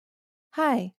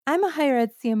Hi, I'm a higher ed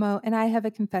CMO and I have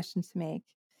a confession to make.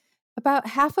 About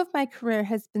half of my career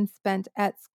has been spent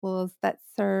at schools that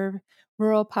serve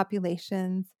rural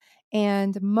populations,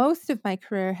 and most of my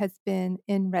career has been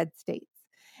in red states.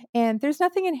 And there's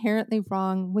nothing inherently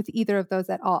wrong with either of those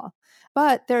at all.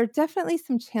 But there are definitely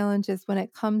some challenges when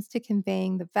it comes to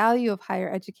conveying the value of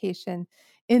higher education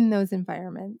in those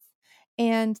environments.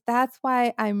 And that's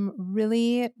why I'm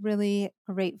really, really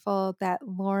grateful that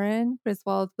Lauren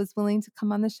Griswold was willing to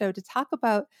come on the show to talk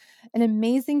about an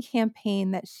amazing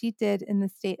campaign that she did in the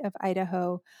state of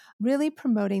Idaho, really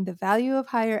promoting the value of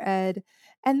higher ed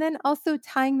and then also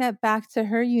tying that back to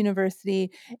her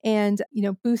university and,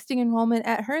 boosting enrollment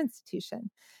at her institution.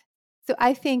 So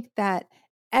I think that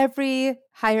every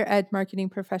higher ed marketing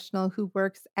professional who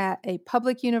works at a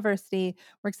public university,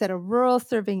 works at a rural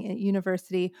serving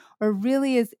university, or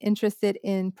really is interested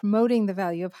in promoting the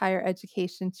value of higher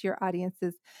education to your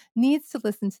audiences needs to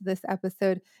listen to this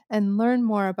episode and learn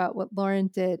more about what Lauren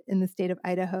did in the state of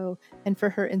Idaho and for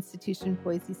her institution,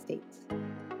 Boise State.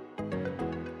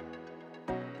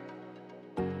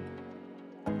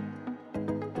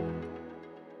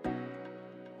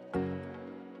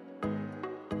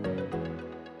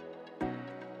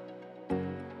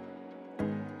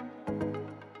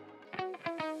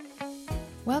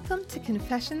 Welcome to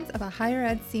Confessions of a Higher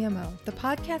Ed CMO, the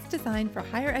podcast designed for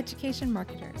higher education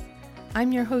marketers.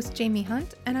 I'm your host, Jamie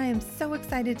Hunt, and I am so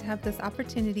excited to have this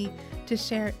opportunity to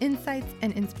share insights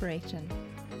and inspiration.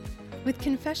 With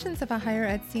Confessions of a Higher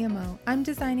Ed CMO, I'm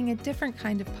designing a different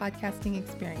kind of podcasting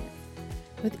experience.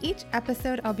 With each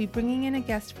episode, I'll be bringing in a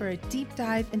guest for a deep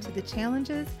dive into the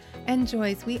challenges and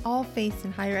joys we all face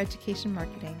in higher education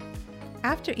marketing.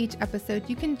 After each episode,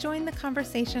 you can join the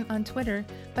conversation on Twitter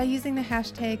by using the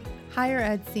hashtag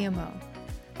HigherEdCMO.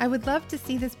 I would love to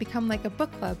see this become like a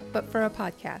book club, but for a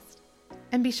podcast.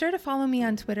 And be sure to follow me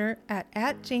on Twitter at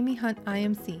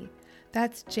JamieHuntIMC.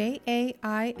 That's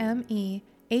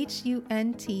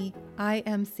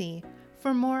JamieHuntIMC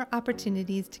for more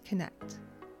opportunities to connect.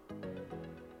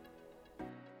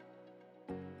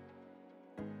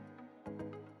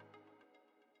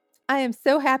 I am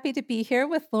so happy to be here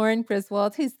with Lauren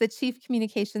Griswold, who's the Chief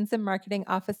Communications and Marketing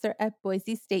Officer at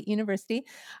Boise State University.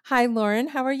 Hi, Lauren.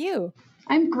 How are you?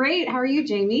 I'm great. How are you,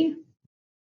 Jamie?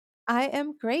 I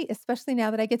am great, especially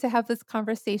now that I get to have this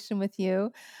conversation with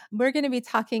you. We're going to be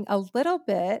talking a little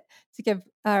bit to give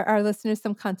our listeners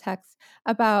some context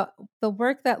about the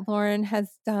work that Lauren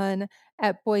has done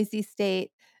at Boise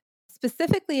State,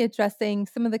 specifically addressing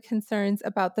some of the concerns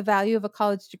about the value of a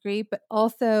college degree, but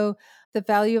also the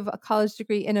value of a college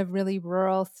degree in a really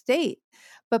rural state.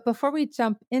 But before we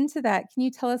jump into that, can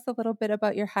you tell us a little bit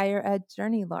about your higher ed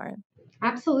journey, Lauren?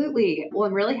 Absolutely. Well,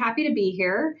 I'm really happy to be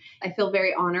here. I feel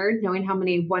very honored knowing how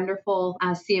many wonderful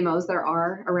CMOs there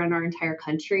are around our entire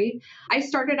country. I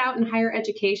started out in higher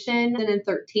education in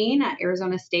 2013 at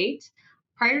Arizona State.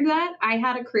 Prior to that, I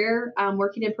had a career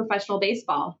working in professional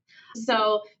baseball.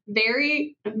 So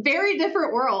very, very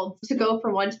different worlds to go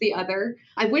from one to the other.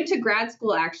 I went to grad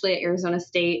school actually at Arizona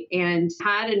State and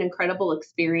had an incredible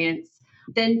experience.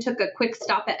 Then took a quick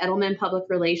stop at Edelman Public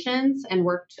Relations and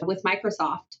worked with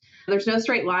Microsoft. There's no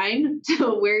straight line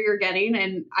to where you're getting,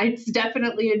 and it's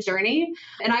definitely a journey.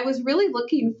 And I was really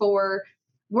looking for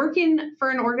working for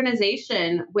an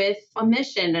organization with a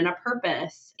mission and a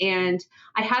purpose. And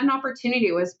I had an opportunity.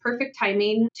 It was perfect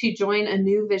timing to join a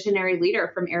new visionary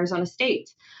leader from Arizona State.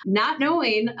 Not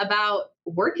knowing about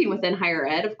working within higher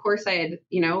ed, of course, I had,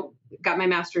 got my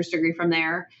master's degree from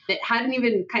there. It hadn't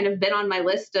even kind of been on my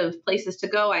list of places to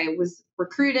go. I was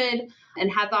recruited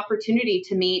and had the opportunity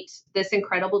to meet this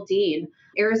incredible dean.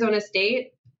 Arizona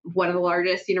State, one of the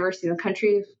largest universities in the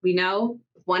country, we know,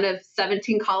 one of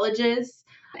 17 colleges.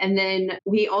 And then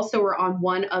we also were on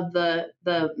one of the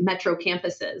metro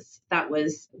campuses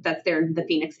that's there in the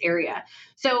Phoenix area.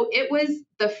 So it was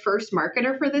the first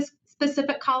marketer for this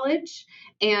specific college.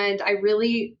 And I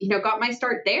really, got my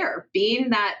start there,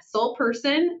 being that sole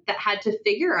person that had to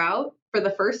figure out for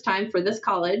the first time for this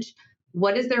college,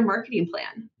 what is their marketing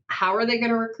plan? How are they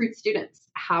going to recruit students?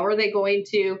 How are they going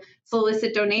to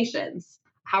solicit donations?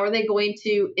 How are they going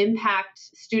to impact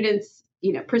students,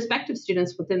 prospective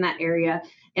students within that area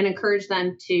and encourage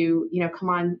them to,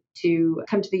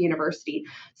 come to the university.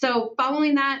 So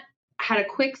following that, had a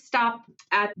quick stop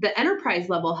at the enterprise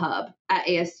level hub at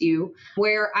ASU,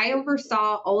 where I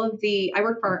oversaw I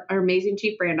work for our amazing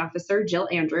chief brand officer, Jill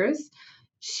Andrews.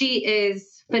 She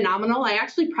is phenomenal. I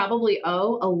actually probably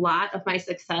owe a lot of my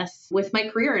success with my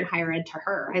career in higher ed to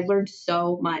her. I learned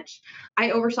so much.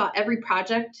 I oversaw every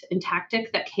project and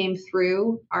tactic that came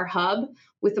through our hub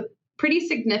with a pretty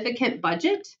significant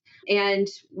budget. and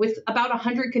with about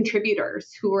 100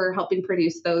 contributors who were helping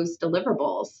produce those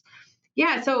deliverables.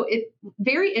 Yeah, so it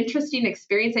very interesting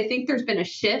experience. I think there's been a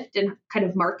shift in kind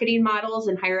of marketing models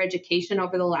in higher education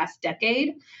over the last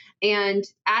decade. And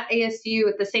at ASU,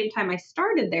 at the same time I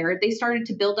started there, they started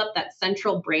to build up that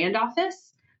central brand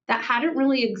office that hadn't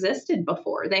really existed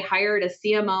before. They hired a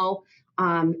CMO,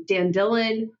 Dan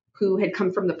Dillon, who had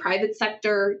come from the private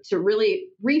sector to really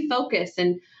refocus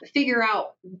and figure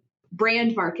out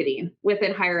brand marketing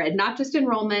within higher ed, not just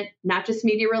enrollment, not just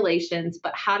media relations,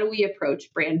 but how do we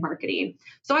approach brand marketing?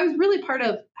 So I was really part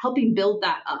of helping build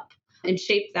that up and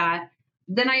shape that.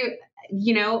 Then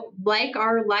like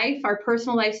our life, our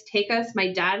personal lives take us.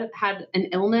 My dad had an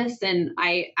illness, and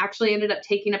I actually ended up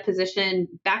taking a position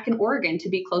back in Oregon to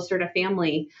be closer to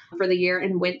family for the year,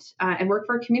 and went and worked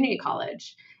for a community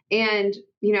college. And,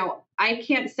 I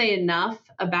can't say enough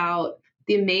about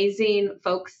the amazing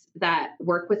folks that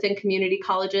work within community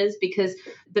colleges, because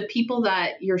the people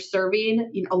that you're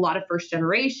serving, a lot of first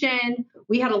generation,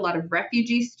 we had a lot of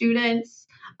refugee students,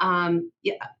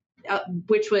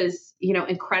 which was,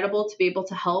 incredible to be able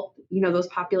to help, those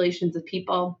populations of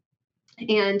people.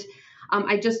 And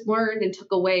I just learned and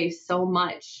took away so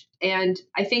much. And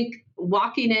I think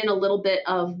walking in a little bit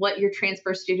of what your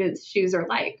transfer students' shoes are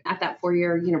like at that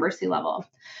 4-year university level.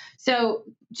 So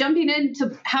jumping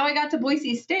into how I got to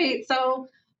Boise State. So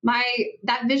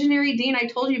that visionary dean I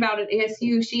told you about at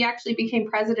ASU, she actually became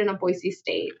president of Boise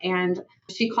State. And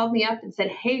she called me up and said,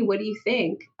 "Hey, what do you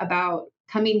think about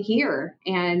coming here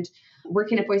and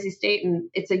working at Boise State?" And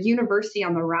it's a university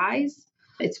on the rise.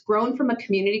 It's grown from a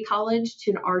community college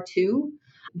to an R2.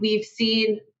 We've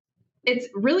seen, it's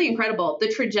really incredible, the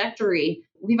trajectory.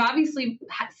 We've obviously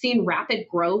seen rapid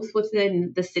growth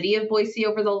within the city of Boise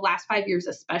over the last 5 years,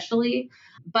 especially,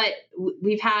 but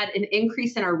we've had an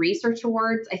increase in our research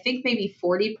awards, I think maybe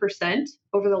 40%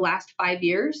 over the last 5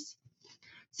 years.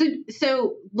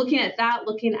 So looking at that,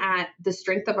 looking at the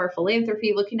strength of our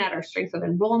philanthropy, looking at our strength of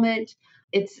enrollment,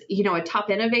 it's, a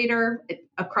top innovator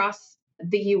across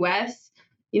the US.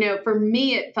 For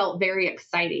me, it felt very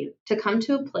exciting to come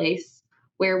to a place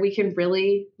where we can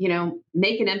really,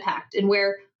 make an impact, and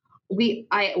where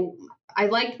I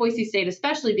liked Boise State,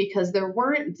 especially because there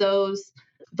weren't the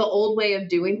old way of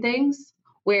doing things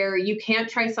where you can't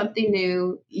try something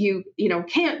new. You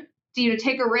can't,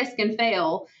 take a risk and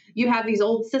fail. You have these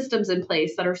old systems in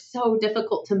place that are so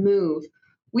difficult to move.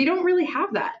 We don't really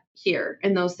have that here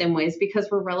in those same ways because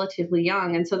we're relatively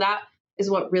young. And so that is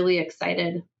what really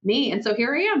excited me. And so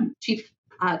here I am, Chief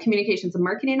Communications and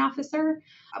Marketing Officer.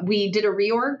 We did a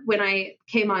reorg when I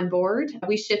came on board.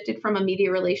 We shifted from a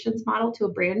media relations model to a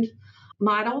brand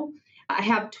model. I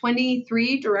have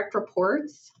 23 direct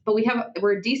reports, but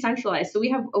we're decentralized. So we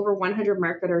have over 100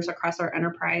 marketers across our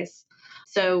enterprise.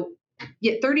 So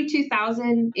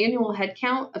 32,000 annual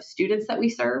headcount of students that we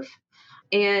serve.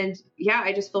 And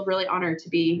I just feel really honored to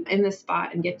be in this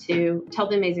spot and get to tell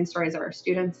the amazing stories of our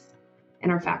students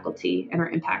and our faculty and our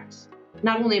impact,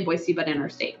 not only in Boise, but in our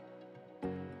state.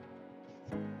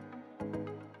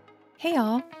 Hey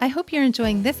all, I hope you're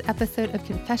enjoying this episode of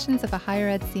Confessions of a Higher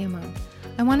Ed CMO.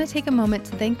 I want to take a moment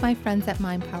to thank my friends at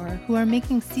MindPower who are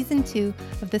making Season 2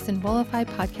 of this Enrollify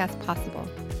podcast possible.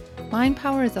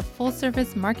 MindPower is a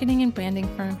full-service marketing and branding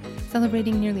firm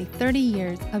celebrating nearly 30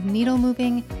 years of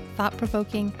needle-moving,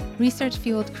 thought-provoking,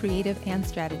 research-fueled creative and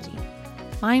strategy.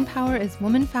 MindPower is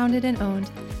woman-founded and owned,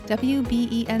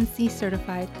 WBENC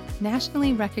certified,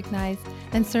 nationally recognized,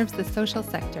 and serves the social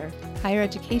sector, higher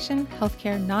education,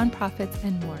 healthcare, nonprofits,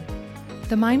 and more.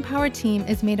 The MindPower team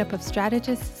is made up of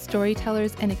strategists,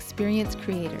 storytellers, and experienced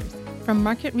creators. From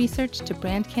market research to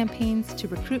brand campaigns to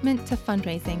recruitment to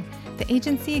fundraising, the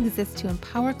agency exists to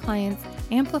empower clients,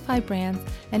 amplify brands,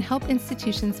 and help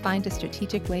institutions find a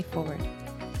strategic way forward.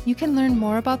 You can learn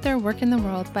more about their work in the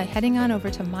world by heading on over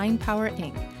to MindPower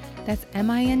Inc. That's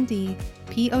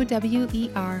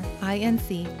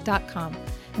MindPowerinc.com.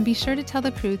 And be sure to tell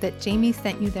the crew that Jamie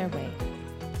sent you their way.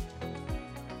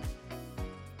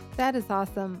 That is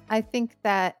awesome. I think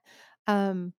that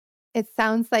it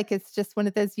sounds like it's just one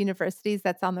of those universities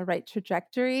that's on the right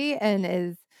trajectory and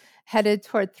is headed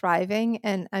toward thriving.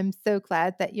 And I'm so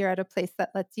glad that you're at a place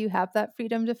that lets you have that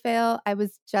freedom to fail. I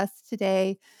was just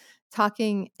today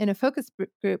talking in a focus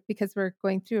group because we're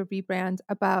going through a rebrand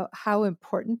about how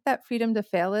important that freedom to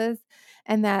fail is.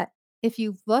 And that if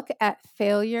you look at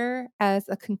failure as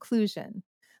a conclusion,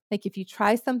 like if you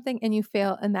try something and you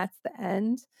fail and that's the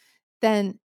end,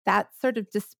 then that's sort of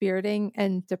dispiriting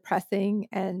and depressing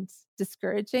and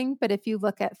discouraging. But if you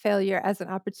look at failure as an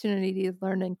opportunity to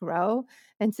learn and grow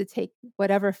and to take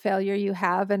whatever failure you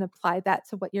have and apply that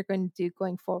to what you're going to do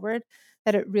going forward,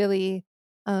 that it really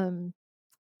um,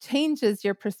 changes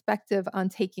your perspective on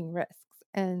taking risks.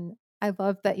 And I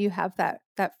love that you have that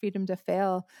freedom to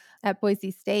fail at Boise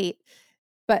State.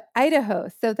 But Idaho,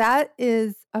 so that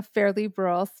is a fairly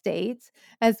rural state.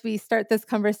 As we start this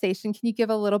conversation, can you give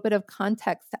a little bit of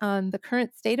context on the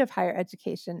current state of higher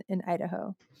education in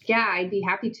Idaho? Yeah, I'd be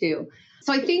happy to.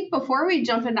 So I think before we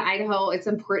jump into Idaho, it's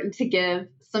important to give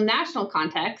some national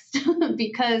context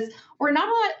because we're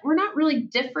not really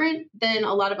different than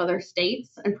a lot of other states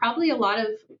and probably a lot of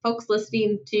folks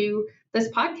listening to this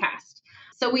podcast.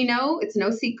 So we know it's no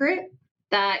secret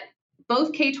that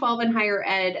both K-12 and higher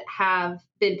ed have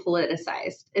been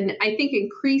politicized, and I think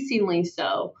increasingly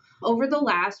so over the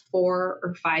last 4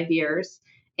 or 5 years.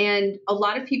 And a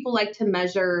lot of people like to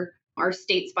measure our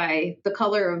states by the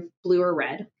color of blue or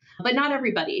red, but not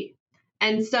everybody.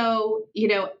 And so,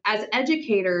 as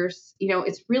educators,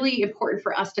 it's really important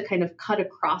for us to kind of cut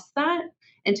across that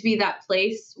and to be that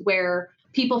place where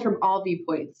people from all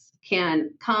viewpoints can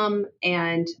come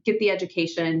and get the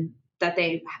education that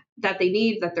they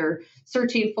need, that they're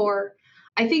searching for.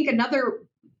 I think another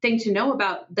thing to know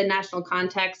about the national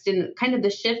context and kind of the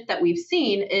shift that we've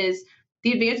seen is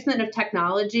the advancement of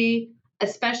technology,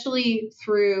 especially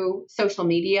through social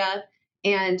media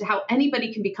and how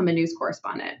anybody can become a news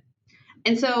correspondent.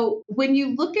 And so when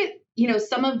you look at,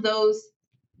 some of those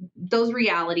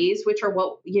realities, which are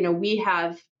what, we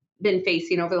have been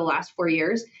facing over the last 4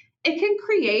 years, it can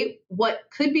create what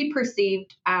could be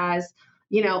perceived as,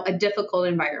 a difficult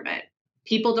environment.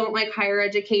 People don't like higher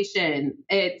education.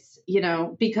 It's,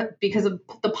 because of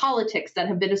the politics that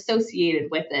have been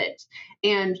associated with it.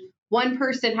 And one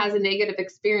person has a negative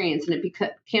experience and it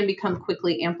can become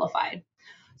quickly amplified.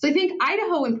 So I think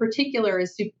Idaho in particular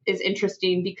is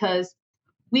interesting because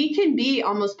we can be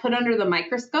almost put under the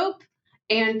microscope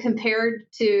and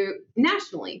compared to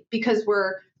nationally because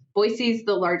Boise's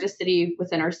the largest city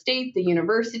within our state. The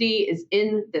university is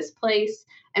in this place.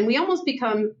 And we almost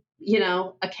become,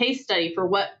 a case study for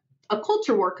what a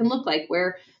culture war can look like,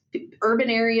 where urban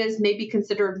areas may be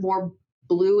considered more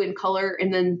blue in color,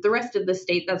 and then the rest of the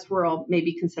state that's rural may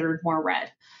be considered more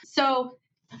red. So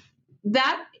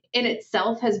that in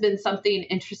itself has been something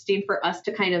interesting for us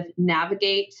to kind of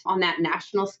navigate on that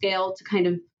national scale, to kind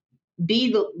of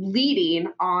be the leading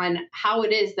on how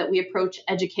it is that we approach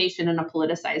education in a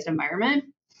politicized environment.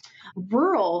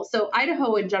 Rural, so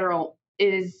Idaho in general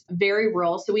is very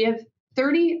rural. So we have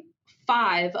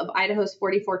 35 of Idaho's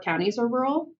 44 counties are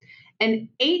rural, and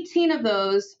 18 of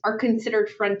those are considered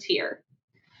frontier,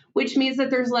 which means that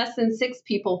there's less than 6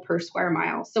 people per square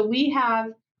mile. So we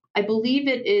have, I believe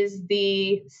it is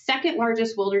the second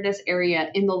largest wilderness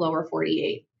area in the lower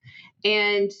 48.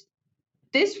 And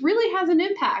this really has an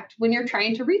impact when you're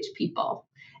trying to reach people.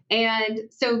 And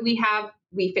so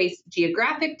we face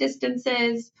geographic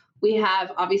distances. We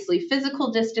have obviously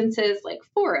physical distances like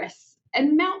forests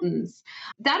and mountains.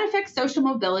 That affects social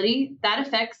mobility. That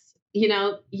affects,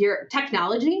 your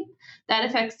technology. That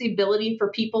affects the ability for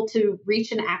people to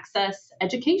reach and access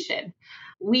education.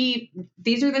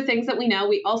 These are the things that we know.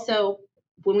 We also,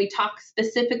 when we talk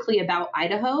specifically about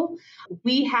Idaho,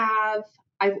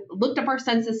 I looked up our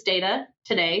census data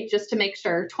today just to make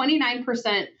sure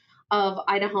 29% of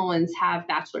Idahoans have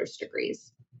bachelor's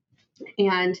degrees.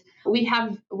 And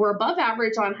we're above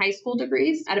average on high school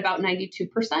degrees at about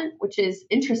 92%, which is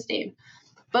interesting.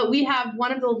 But we have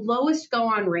one of the lowest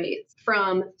go-on rates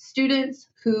from students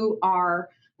who are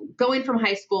going from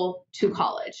high school to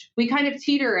college. We kind of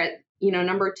teeter at,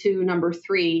 number 2, number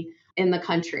 3 in the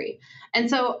country. And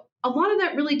so a lot of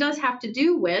that really does have to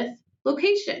do with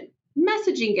location,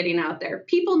 messaging getting out there,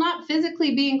 people not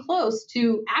physically being close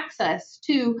to access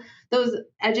to those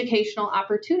educational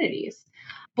opportunities.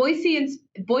 Boise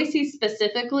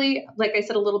specifically, like I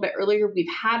said a little bit earlier, we've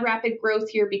had rapid growth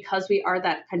here because we are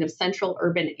that kind of central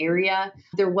urban area.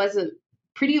 There was a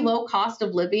pretty low cost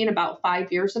of living about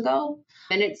 5 years ago,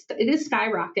 and it is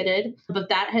skyrocketed, but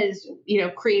that has,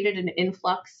 created an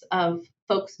influx of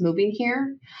folks moving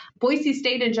here. Boise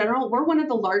State in general, we're one of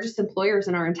the largest employers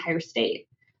in our entire state.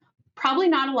 Probably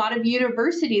not a lot of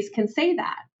universities can say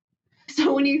that.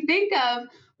 So when you think of,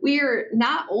 we are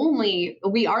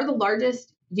the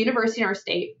largest university in our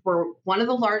state. We're one of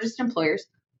the largest employers.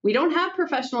 We don't have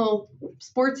professional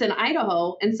sports in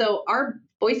Idaho. And so our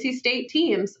Boise State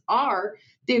teams are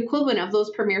the equivalent of those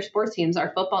premier sports teams,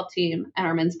 our football team and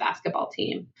our men's basketball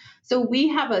team. So we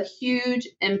have a huge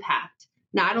impact,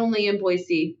 not only in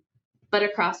Boise, but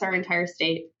across our entire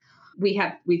state.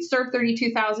 We serve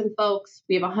 32,000 folks.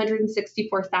 We have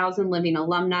 164,000 living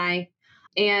alumni.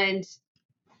 And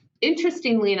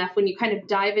interestingly enough, when you kind of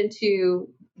dive into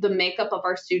the makeup of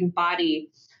our student body,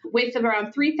 with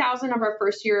around 3,000 of our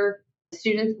first year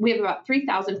students, we have about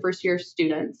 3,000 first year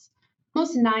students.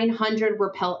 Almost 900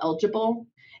 were Pell eligible,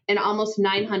 and almost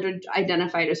 900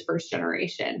 identified as first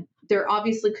generation. There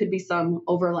obviously could be some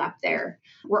overlap there.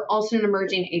 We're also an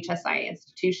emerging HSI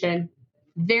institution,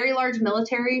 very large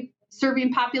military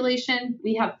serving population.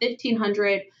 We have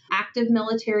 1,500 active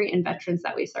military and veterans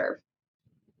that we serve.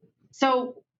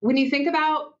 So when you think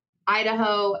about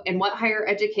Idaho and what higher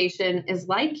education is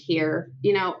like here,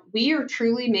 we are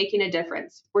truly making a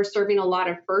difference. We're serving a lot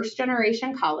of first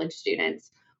generation college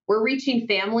students. We're reaching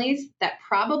families that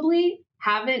probably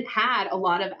haven't had a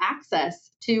lot of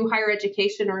access to higher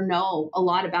education or know a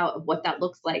lot about what that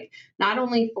looks like, not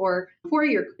only for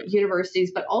four-year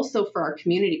universities, but also for our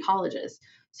community colleges.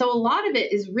 So a lot of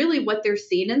it is really what they're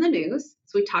seeing in the news.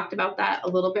 So we talked about that a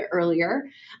little bit earlier,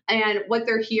 and what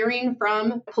they're hearing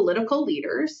from political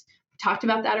leaders. We talked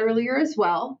about that earlier as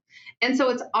well. And so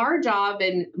it's our job,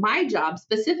 and my job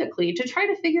specifically, to try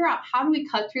to figure out how do we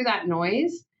cut through that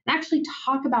noise and actually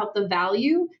talk about the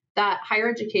value that higher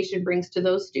education brings to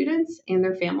those students and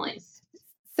their families.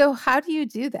 So how do you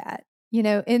do that?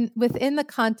 Within the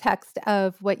context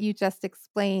of what you just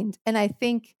explained. And I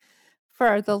think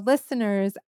for the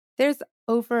listeners, there's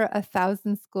over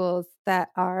 1,000 schools that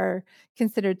are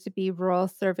considered to be rural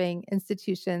serving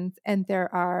institutions. And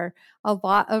there are a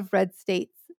lot of red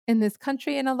states in this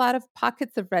country and a lot of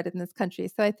pockets of red in this country.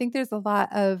 So I think there's a lot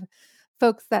of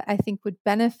folks that I think would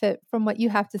benefit from what you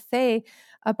have to say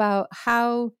about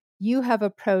how you have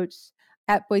approached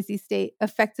at Boise State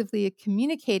effectively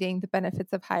communicating the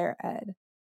benefits of higher ed.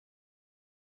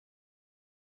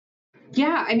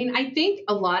 Yeah, I think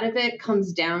a lot of it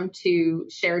comes down to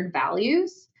shared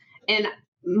values. And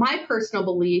my personal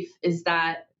belief is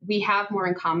that we have more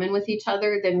in common with each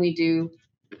other than we do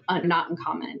not in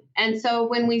common. And so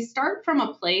when we start from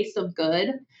a place of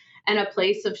good and a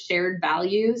place of shared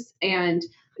values, and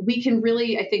we can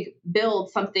really, I think,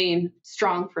 build something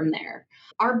strong from there.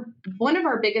 One of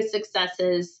our biggest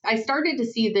successes, I started to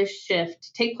see this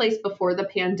shift take place before the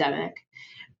pandemic,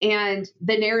 and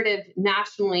the narrative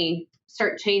nationally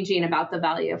start changing about the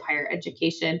value of higher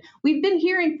education. We've been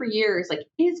hearing for years, like,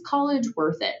 is college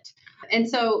worth it? And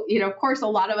so, of course, a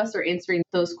lot of us are answering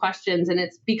those questions, and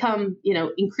it's become,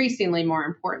 increasingly more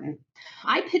important.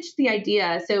 I pitched the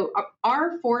idea. So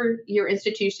our four-year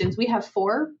institutions, we have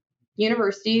 4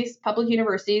 universities, public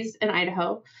universities in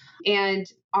Idaho, and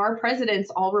our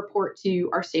presidents all report to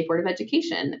our State Board of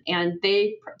Education. And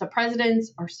the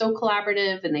presidents are so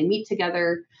collaborative, and they meet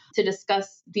together to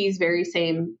discuss these very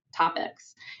same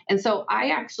topics. And so I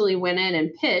actually went in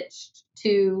and pitched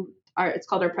to it's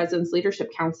called our President's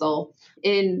Leadership Council,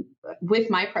 with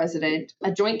my president,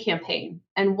 a joint campaign,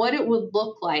 and what it would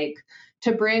look like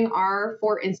to bring our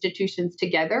 4 institutions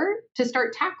together to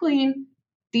start tackling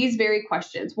these very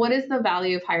questions. What is the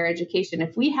value of higher education?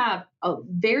 If we have a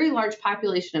very large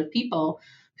population of people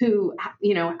who,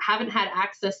 haven't had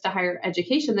access to higher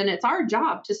education, then it's our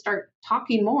job to start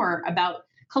talking more about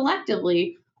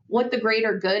collectively what the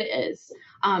greater good is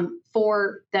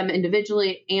for them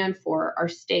individually and for our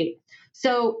state.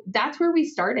 So that's where we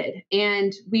started.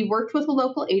 And we worked with a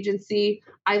local agency.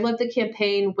 I led the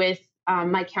campaign with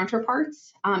my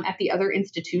counterparts at the other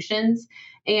institutions.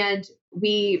 And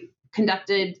we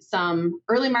conducted some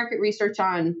early market research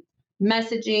on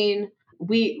messaging.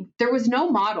 There was no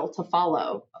model to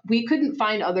follow. We couldn't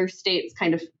find other states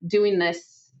kind of doing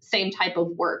this same type of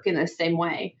work in the same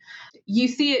way. You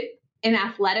see it in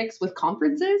athletics with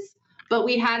conferences, but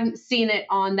we hadn't seen it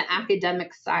on the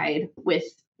academic side with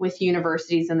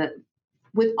universities and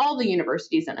with all the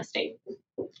universities in a state.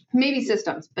 Maybe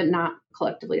systems, but not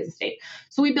collectively as a state.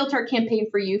 So we built our Campaign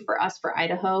for You, for Us, for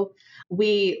Idaho.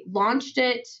 We launched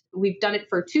it. We've done it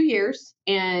for 2 years.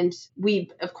 And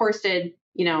we, of course, did,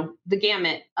 the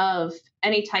gamut of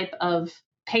any type of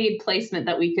paid placement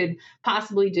that we could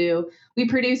possibly do. We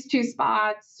produced 2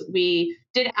 spots. We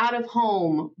did out of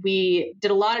home. We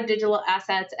did a lot of digital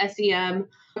assets, SEM.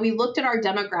 We looked at our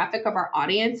demographic of our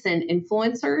audience and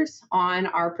influencers on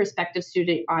our prospective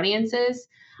student audiences.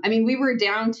 We were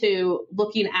down to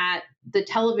looking at the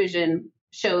television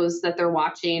shows that they're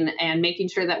watching and making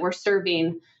sure that we're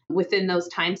serving within those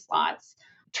time slots.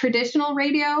 Traditional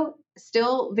radio,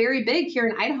 still very big here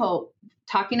in Idaho.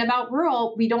 Talking about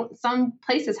rural, some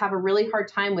places have a really hard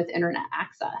time with internet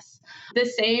access. The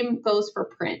same goes for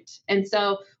print. And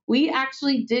so we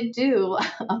actually did do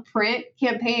a print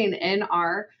campaign in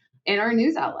our in our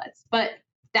news outlets. But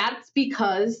that's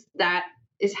because that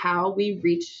is how we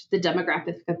reach the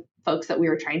demographic of folks that we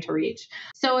were trying to reach.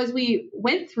 So as we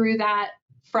went through that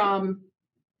from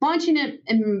launching it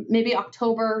in maybe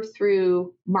October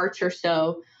through March or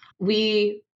so,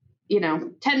 we,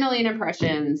 10 million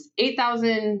impressions,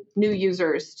 8,000 new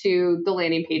users to the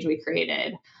landing page we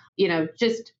created,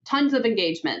 just tons of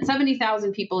engagement,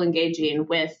 70,000 people engaging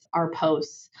with our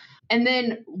posts. And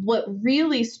then what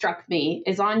really struck me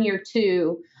is on year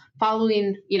 2,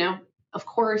 following, of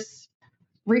course,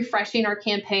 refreshing our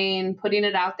campaign, putting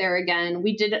it out there again.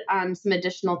 We did some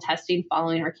additional testing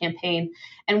following our campaign.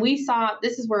 And we saw,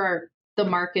 this is where the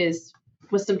mark is,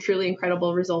 with some truly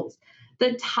incredible results.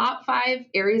 The top 5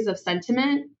 areas of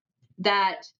sentiment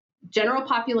that general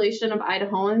population of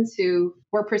Idahoans who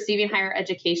were perceiving higher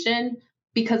education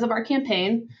because of our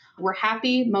campaign were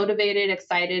happy, motivated,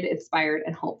 excited, inspired,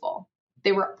 and hopeful.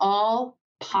 They were all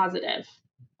positive.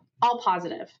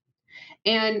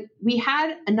 And we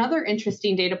had another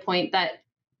interesting data point that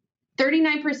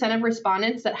 39% of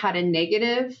respondents that had a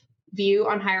negative view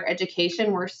on higher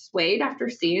education were swayed after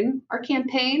seeing our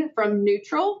campaign from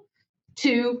neutral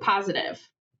to positive.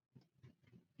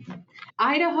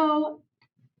 Idaho,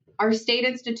 our state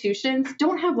institutions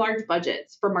don't have large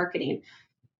budgets for marketing.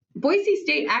 Boise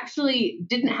State actually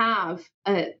didn't have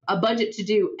a budget to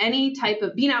do any type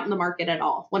of being out in the market at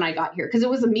all when I got here, because it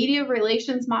was a media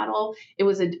relations model. It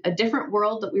was a different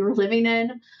world that we were living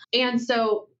in. And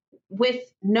so with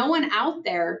no one out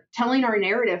there telling our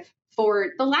narrative for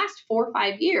the last 4 or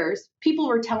 5 years, people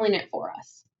were telling it for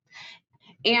us.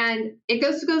 And it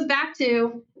goes back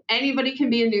to anybody can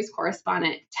be a news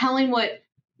correspondent, telling what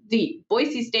the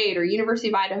Boise State or University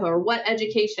of Idaho or what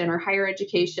education or higher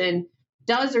education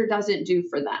does or doesn't do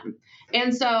for them.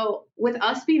 And so with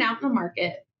us being out in the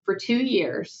market for 2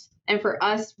 years and for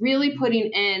us really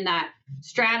putting in that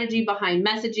strategy behind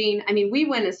messaging, I mean, we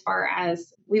went as far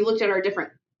as we looked at our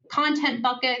different content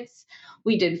buckets.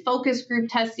 We did focus group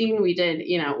testing. We did,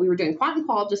 we were doing quant and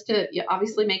qual just to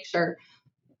obviously make sure,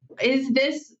 is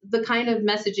this the kind of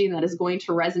messaging that is going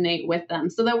to resonate with them,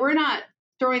 so that we're not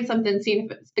throwing something, seeing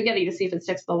if it's spaghetti to see if it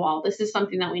sticks to the wall. This is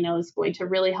something that we know is going to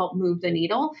really help move the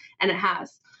needle, and it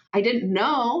has. I didn't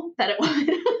know that it would.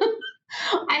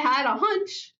 I had a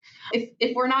hunch.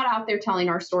 If we're not out there telling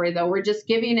our story, though, we're just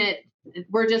giving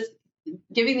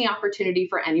the opportunity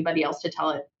for anybody else to tell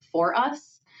it for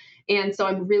us. And so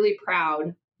I'm really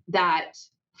proud that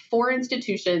 4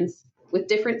 institutions with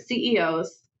different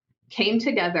CEOs came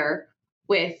together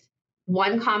with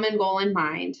one common goal in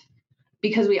mind,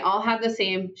 because we all have the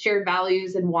same shared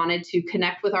values and wanted to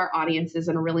connect with our audiences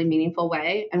in a really meaningful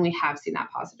way. And we have seen that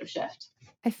positive shift.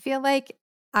 I feel like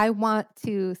I want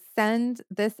to send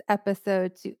this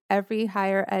episode to every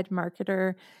higher ed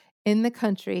marketer in the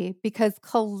country, because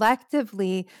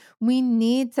collectively we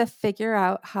need to figure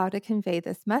out how to convey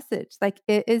this message. Like,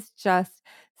 it is just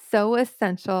so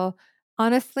essential.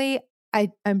 Honestly,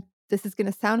 I'm this is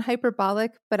going to sound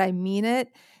hyperbolic, but I mean it.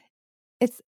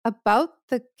 It's about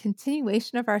the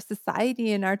continuation of our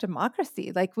society and our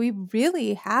democracy. Like, we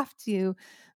really have to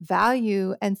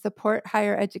value and support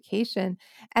higher education.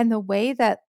 And the way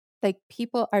that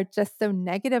people are just so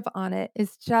negative on it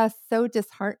is just so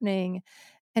disheartening.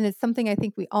 And it's something I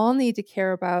think we all need to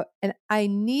care about. And I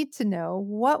need to know,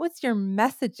 what was your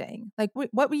messaging? Like,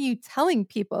 what were you telling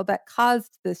people that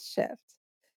caused this shift?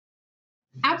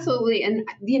 Absolutely. And,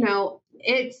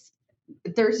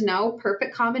 there's no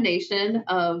perfect combination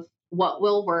of what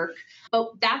will work,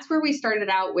 but that's where we started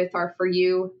out with our For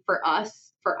You, For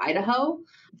Us, for Idaho.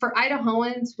 For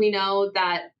Idahoans, we know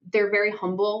that they're very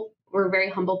humble. We're very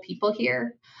humble people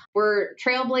here. We're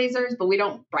trailblazers, but we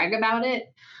don't brag about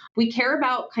it. We care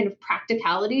about kind of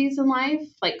practicalities in life,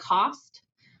 like cost.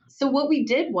 So what we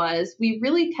did was we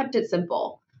really kept it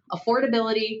simple: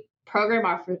 affordability, program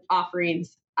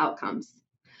offerings, outcomes.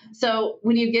 So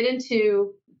when you get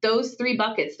into those 3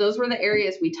 buckets, those were the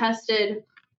areas we tested.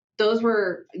 Those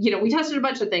were, we tested a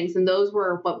bunch of things, and those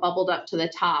were what bubbled up to the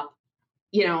top.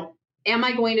 Am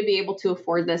I going to be able to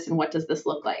afford this, and what does this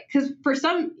look like? Because for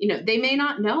some, they may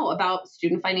not know about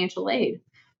student financial aid.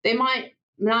 They might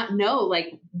not know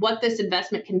what this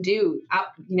investment can do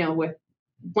with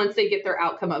once they get their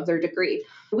outcome of their degree.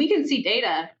 We can see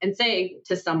data and say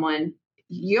to someone,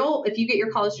 if you get your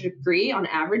college degree, on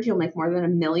average, you'll make more than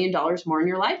 $1 million more in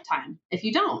your lifetime. If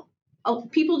you don't,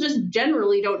 people just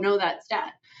generally don't know that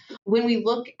stat. When we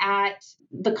look at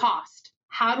the cost,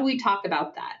 How do we talk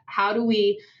about that? How do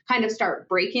we kind of start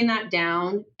breaking that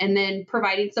down and then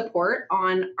providing support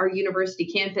on our university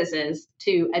campuses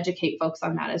to educate folks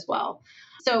on that as well?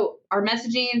 So our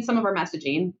messaging, some of our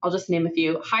messaging, I'll just name a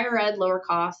few: higher ed, lower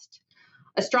cost,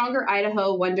 a stronger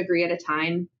Idaho, 1 degree at a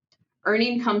time,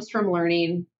 earning comes from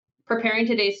learning, preparing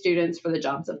today's students for the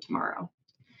jobs of tomorrow.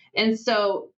 And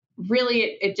so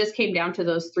really it just came down to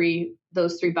those three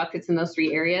buckets in those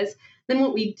three areas. Then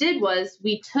what we did was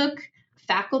we took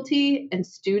faculty and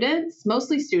students,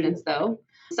 mostly students though,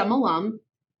 some alum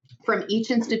from each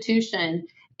institution,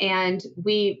 and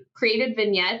we created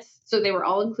vignettes. So they were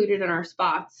all included in our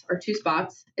spots, our 2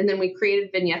 spots. And then we created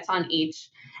vignettes on each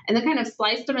and then kind of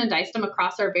sliced them and diced them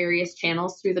across our various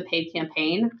channels through the paid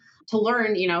campaign to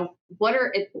learn,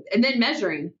 and then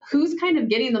measuring who's kind of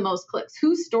getting the most clicks,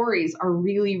 whose stories are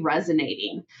really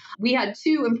resonating. We had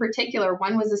 2 in particular.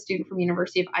 One was a student from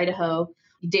University of Idaho.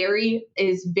 Dairy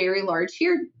is very large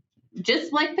here,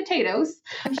 just like potatoes.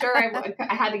 I'm sure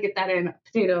I had to get that in,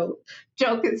 potato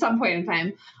joke at some point in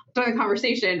time during the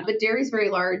conversation, but dairy is very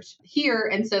large here.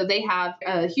 And so they have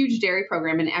a huge dairy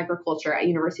program in agriculture at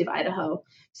University of Idaho.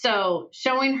 So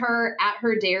showing her at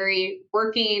her dairy,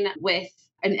 working with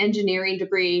an engineering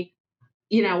degree,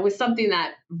 was something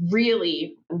that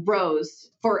really rose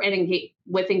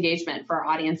with engagement for our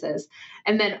audiences.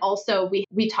 And then also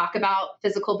we talk about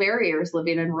physical barriers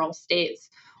living in rural states.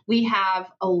 We have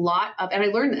a lot of, and I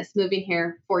learned this moving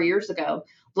here 4 years ago,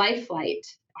 life flight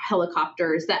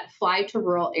helicopters that fly to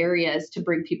rural areas to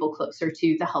bring people closer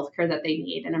to the healthcare that they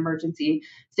need in emergency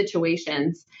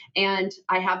situations. And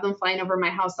I have them flying over my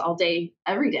house all day,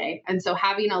 every day. And so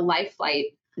having a life flight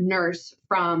nurse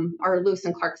from our Lewis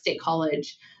and Clark State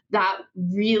College, that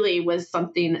really was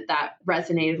something that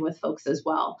resonated with folks as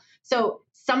well. So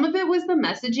some of it was the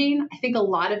messaging. I think a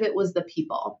lot of it was the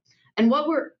people. And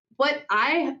the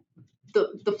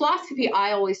philosophy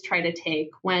I always try to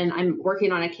take when I'm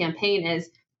working on a campaign is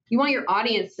you want your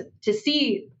audience to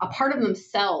see a part of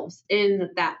themselves in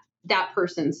that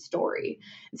person's story.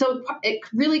 So it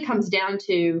really comes down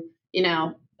to,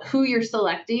 who you're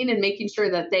selecting and making sure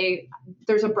that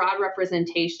there's a broad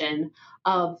representation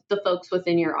of the folks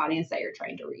within your audience that you're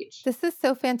trying to reach. This is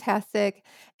so fantastic.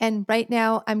 And right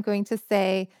now I'm going to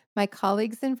say, my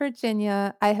colleagues in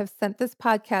Virginia, I have sent this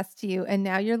podcast to you and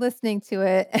now you're listening to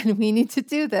it and we need to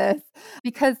do this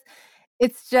because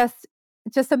it's just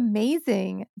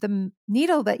amazing the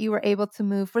needle that you were able to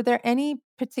move. Were there any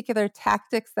particular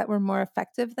tactics that were more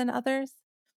effective than others?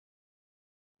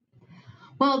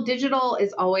 Well, digital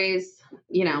is always,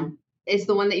 is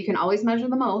the one that you can always measure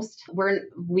the most.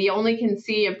 We only can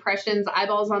see impressions,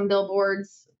 eyeballs on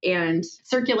billboards, and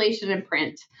circulation in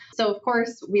print. So of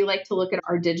course, we like to look at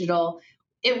our digital.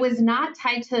 It was not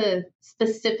tied to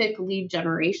specific lead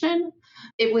generation.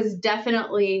 It was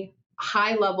definitely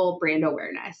high level brand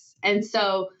awareness. And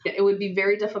so it would be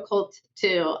very difficult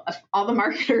to all the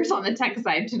marketers on the tech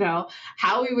side to know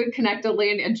how we would connect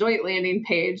a joint landing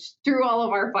page through all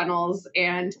of our funnels.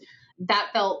 And that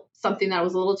felt something that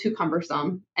was a little too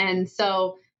cumbersome. And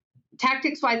so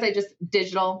tactics wise,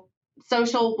 digital.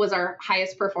 Social was our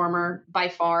highest performer by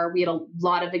far. We had a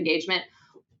lot of engagement.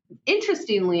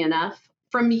 Interestingly enough,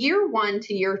 from year 1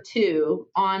 to year 2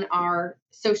 on our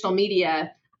social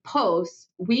media posts,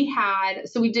 we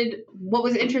did what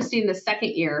was interesting the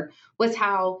second year was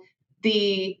how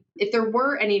if there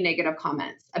were any negative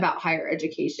comments about higher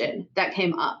education that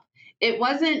came up, it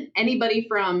wasn't anybody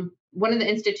from one of the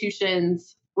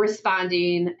institutions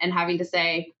responding and having to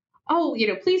say, oh,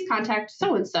 please contact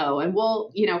so-and-so and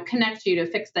we'll, connect you to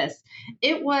fix this.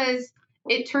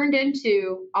 It turned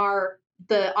into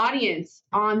the audience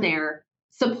on there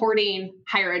supporting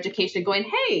higher education, going,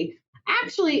 hey,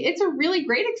 actually, it's a really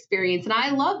great experience. And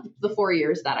I loved the 4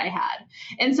 years that I had.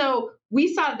 And so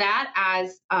we saw that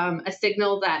as a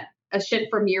signal that a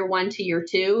shift from year 1 to year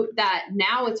 2, that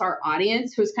now it's our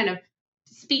audience who's kind of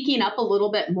speaking up a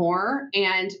little bit more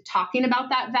and talking about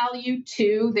that value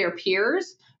to their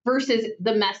peers versus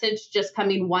the message just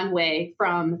coming one way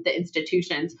from the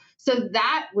institutions. So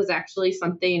that was actually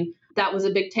something that was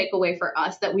a big takeaway for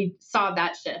us, that we saw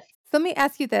that shift. So let me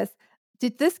ask you this.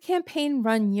 Did this campaign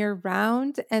run year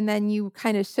round and then you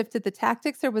kind of shifted the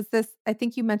tactics, or was this, I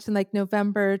think you mentioned like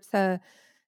November to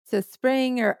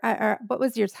spring, or what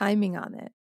was your timing on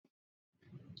it?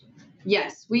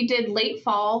 Yes, we did late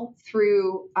fall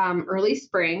through early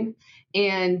spring,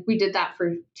 and we did that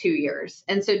for 2 years.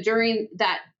 And so during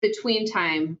that between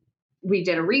time, we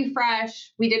did a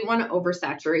refresh. We didn't want to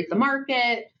oversaturate the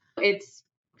market. It's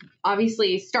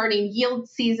obviously starting yield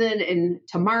season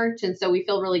into March, and so we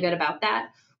feel really good about that.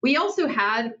 we also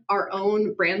had our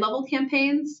own brand level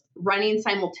campaigns running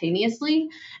simultaneously.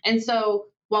 And so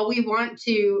while we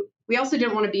also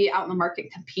didn't want to be out in the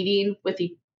market competing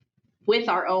with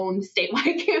our own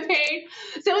statewide campaign.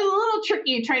 So it was a little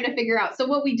tricky trying to figure out. So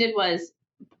what we did was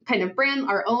kind of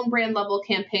our own brand level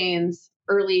campaigns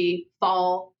early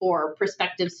fall for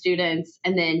prospective students,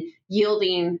 and then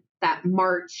yielding that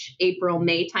March, April,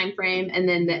 May timeframe. And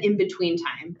then the in-between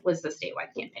time was the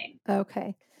statewide campaign.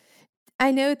 Okay.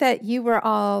 I know that you were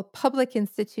all public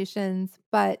institutions,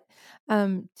 but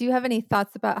do you have any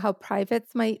thoughts about how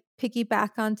privates might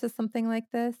piggyback onto something like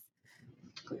this?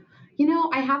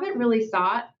 I haven't really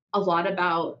thought a lot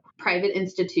about private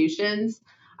institutions.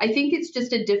 I think it's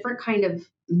just a different kind of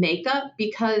makeup,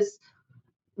 because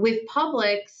with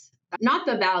publics, not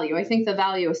the value, I think the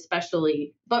value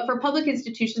especially, but for public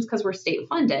institutions, because we're state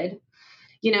funded,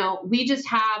 we just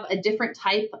have a different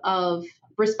type of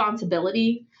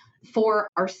responsibility for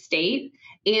our state.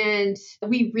 And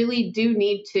we really do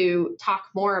need to talk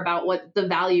more about what the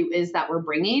value is that we're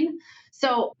bringing.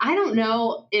 So I don't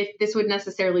know if this would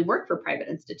necessarily work for private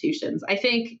institutions. I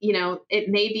think, it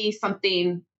may be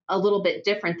something a little bit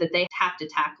different that they have to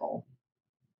tackle.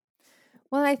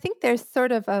 Well, I think there's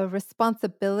sort of a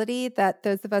responsibility that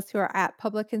those of us who are at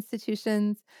public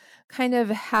institutions kind of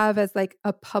have as like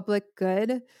a public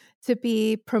good to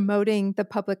be promoting the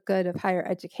public good of higher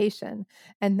education.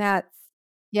 And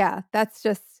that's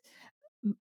just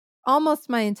almost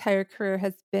my entire career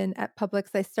has been at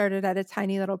publics. I started at a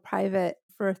tiny little private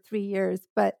for 3 years,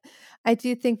 but I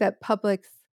do think that publics,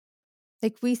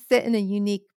 like, we sit in a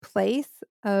unique place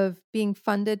of being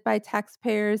funded by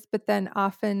taxpayers, but then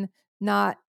often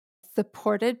not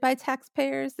supported by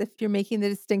taxpayers if you're making the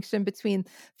distinction between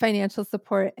financial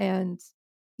support and,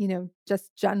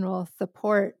 just general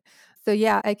support. So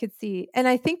yeah, I could see. And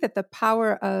I think that the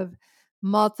power of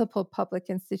multiple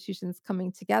public institutions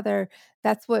coming together,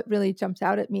 that's what really jumped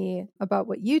out at me about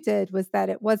what you did, was that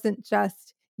it wasn't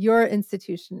just your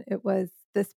institution, it was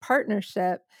this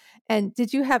partnership. And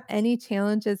did you have any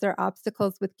challenges or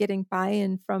obstacles with getting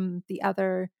buy-in from the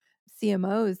other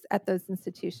CMOs at those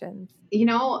institutions?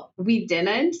 We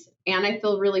didn't. And I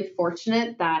feel really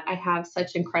fortunate that I have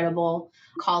such incredible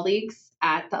colleagues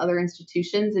at the other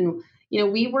institutions. And,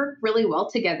 we work really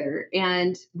well together.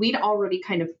 And we'd already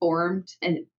kind of formed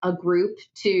a group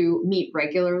to meet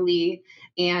regularly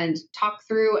and talk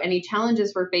through any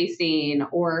challenges we're facing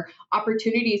or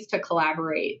opportunities to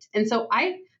collaborate. And so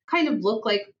I kind of look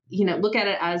at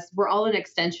it as we're all an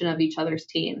extension of each other's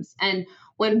teams. And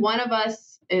when one of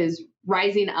us is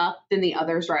rising up, then the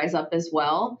others rise up as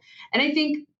well. And I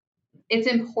think it's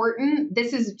important.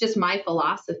 This is just my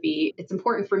philosophy. It's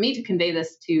important for me to convey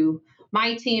this to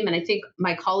my team. And I think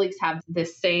my colleagues have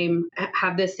this same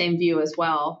view as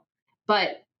well.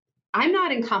 But I'm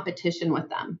not in competition with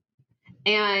them.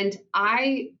 And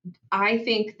I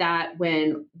think that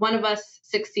when one of us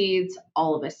succeeds,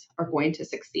 all of us are going to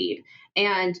succeed.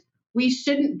 And we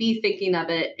shouldn't be thinking of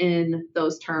it in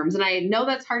those terms. And I know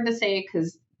that's hard to say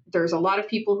because there's a lot of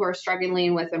people who are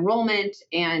struggling with enrollment,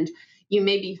 and you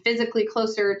may be physically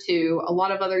closer to a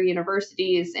lot of other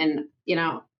universities. And,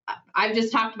 I've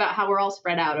just talked about how we're all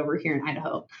spread out over here in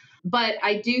Idaho. But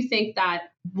I do think that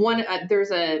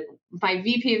my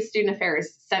VP of Student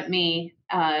Affairs sent me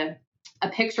a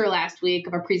picture last week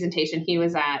of a presentation he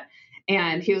was at.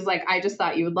 And he was like, I just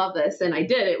thought you would love this. And I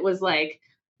did. It was like,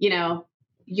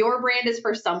 your brand is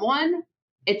for someone,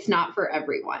 it's not for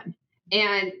everyone.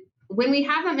 And when we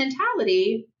have that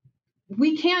mentality,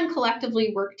 we can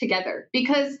collectively work together,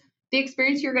 because the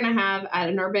experience you're going to have at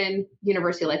an urban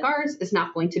university like ours is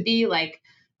not going to be like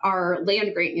our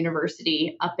land-grant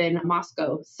university up in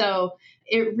Moscow. So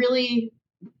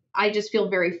I just feel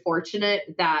very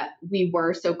fortunate that we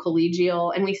were so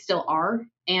collegial, and we still are,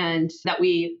 and that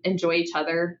we enjoy each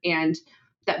other, and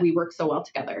that we work so well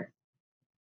together.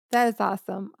 That is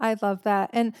awesome. I love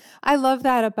that. And I love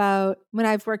that about when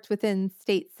I've worked within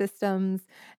state systems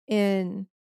in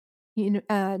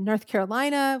North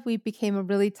Carolina. We became a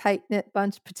really tight-knit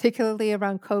bunch, particularly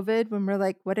around COVID, when we're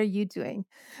like, what are you doing?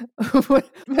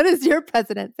 what is your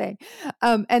president saying?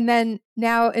 And then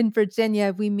now in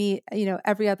Virginia, we meet,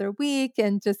 every other week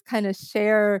and just kind of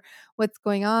share what's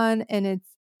going on. And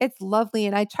it's lovely.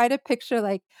 And I try to picture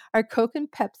like our Coke and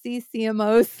Pepsi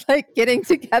CMOs like getting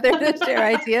together to share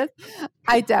ideas.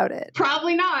 I doubt it.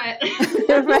 Probably not.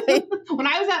 Right. When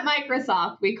I was at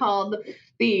Microsoft, we called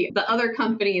the other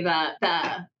company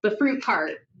the fruit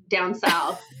cart down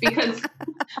south, because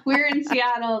we're in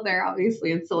Seattle. They're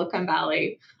obviously in Silicon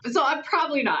Valley. So I'm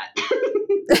probably not.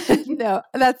 No,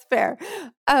 that's fair.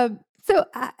 So,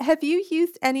 have you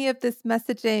used any of this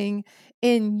messaging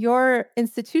in your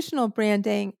institutional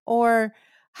branding, or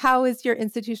how is your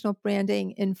institutional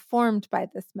branding informed by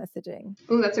this messaging?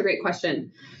 Oh, that's a great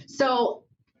question. So,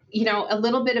 a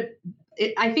little bit of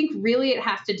it, I think really it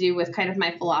has to do with kind of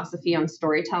my philosophy on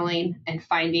storytelling and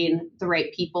finding the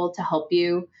right people to help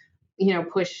you,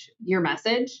 push your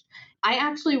message. I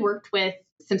actually worked with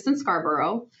Simpson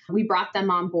Scarborough. We brought them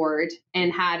on board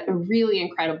and had a really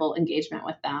incredible engagement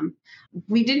with them.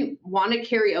 We didn't want to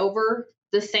carry over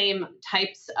the same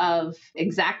types of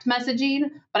exact messaging,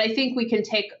 but I think we can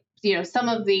take some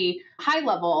of the high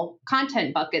level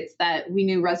content buckets that we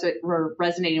knew were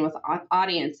resonating with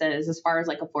audiences as far as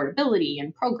like affordability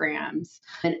and programs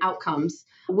and outcomes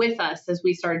with us as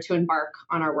we started to embark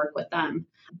on our work with them.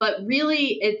 But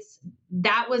really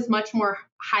that was much more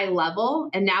high level,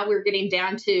 and now we're getting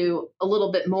down to a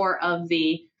little bit more of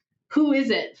the who is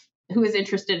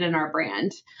interested in our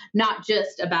brand, not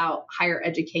just about higher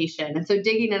education. And so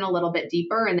digging in a little bit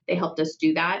deeper, and they helped us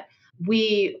do that.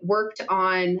 We worked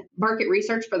on market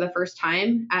research for the first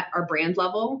time at our brand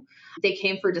level. They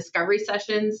came for discovery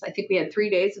sessions. I think we had 3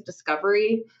 days of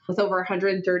discovery with over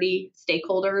 130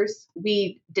 stakeholders.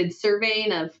 We did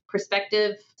surveying of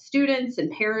prospective students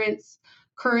and parents,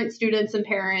 current students and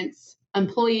parents,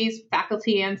 employees,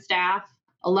 faculty and staff,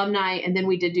 alumni, and then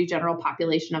we did do general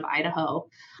population of Idaho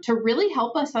to really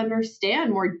help us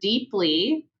understand more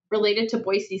deeply related to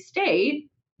Boise State.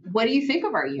 What do you think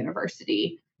of our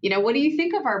university? What do you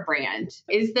think of our brand?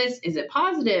 Is it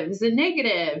positive? Is it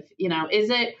negative? Is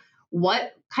it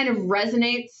what kind of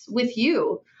resonates with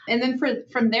you? And then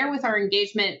from there with our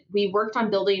engagement, we worked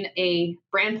on building a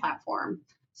brand platform.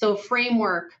 So a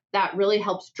framework that really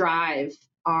helps drive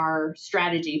our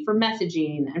strategy for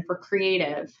messaging and for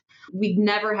creative. We'd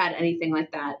never had anything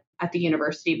like that at the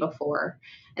university before.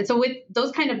 And so with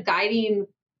those kind of guiding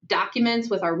documents,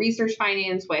 with our research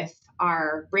findings, with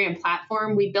our brand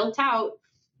platform, we built out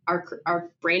our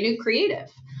brand new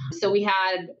creative. So we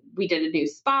did a new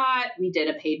spot, we did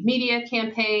a paid media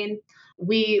campaign.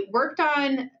 We worked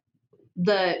on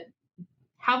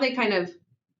how they kind of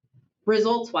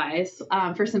results wise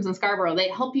for Simpson Scarborough, they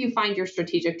help you find your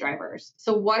strategic drivers.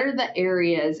 So what are the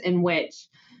areas in which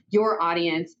your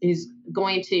audience is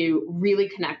going to really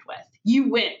connect with? You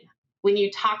win when you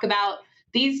talk about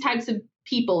these types of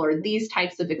people or these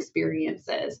types of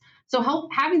experiences. So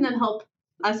having them help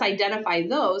us identify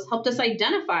those helped us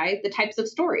identify the types of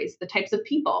stories, the types of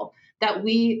people that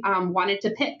we wanted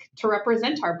to pick to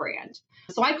represent our brand.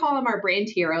 So I call them our brand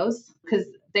heroes because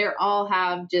they all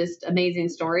have just amazing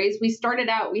stories. We started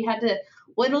out, we had to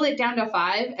whittle it down to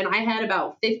 5, and I had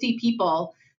about 50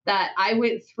 people that I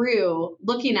went through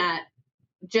looking at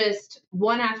just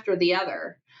one after the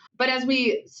other. But as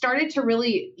we started to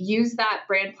really use that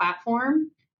brand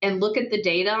platform and look at the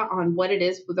data on what it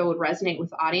is that would resonate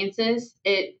with audiences,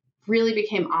 it really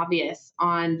became obvious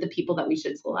on the people that we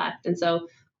should select. And so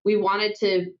we wanted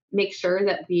to make sure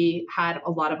that we had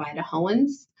a lot of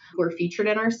Idahoans who were featured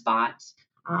in our spot.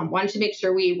 Wanted to make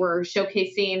sure we were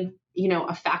showcasing,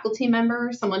 a faculty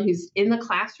member, someone who's in the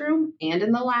classroom and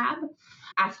in the lab.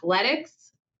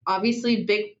 Athletics, obviously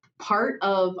big part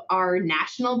of our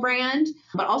national brand,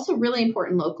 but also really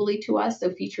important locally to us. So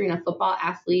featuring a football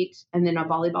athlete and then a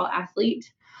volleyball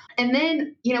athlete. And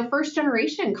then, first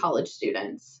generation college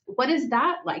students. What is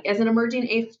that like as an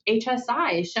emerging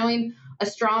HSI, showing a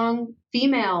strong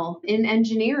female in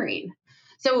engineering?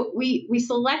 So we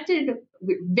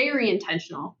we're very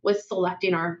intentional with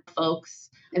selecting our folks,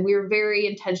 and we were very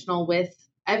intentional with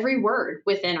every word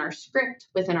within our script,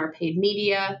 within our paid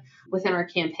media, within our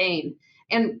campaign.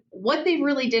 And what they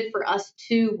really did for us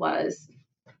too was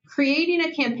creating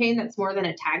a campaign that's more than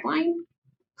a tagline,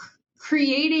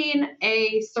 creating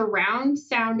a surround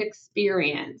sound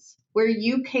experience where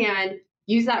you can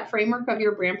use that framework of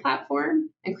your brand platform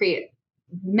and create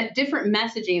different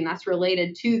messaging that's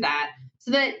related to that,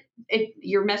 so that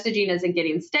your messaging isn't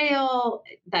getting stale,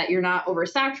 that you're not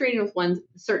oversaturating with one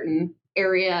certain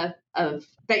area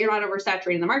that you're not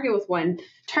oversaturating the market with one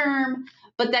term,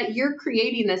 but that you're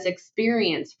creating this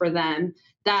experience for them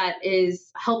that is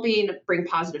helping bring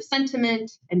positive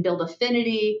sentiment and build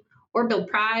affinity or build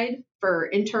pride for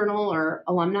internal or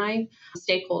alumni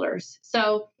stakeholders.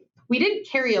 So we didn't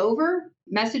carry over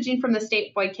messaging from the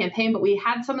statewide campaign, but we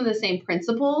had some of the same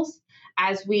principles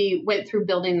as we went through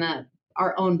building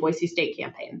our own Boise State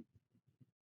campaign.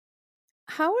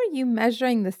 How are you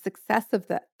measuring the success of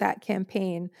that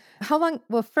campaign?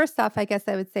 Well, first off, I guess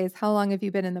I would say is how long have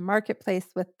you been in the marketplace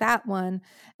with that one?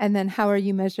 And then how are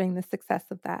you measuring the success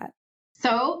of that?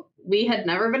 So we had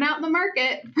never been out in the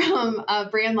market from a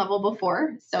brand level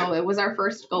before. So it was our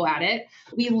first go at it.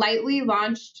 We lightly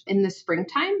launched in the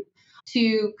springtime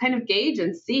to kind of gauge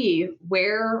and see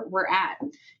where we're at.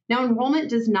 Now, enrollment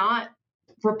does not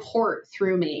report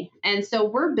through me. And so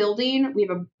we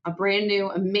have a brand new,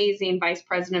 amazing vice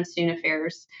president of student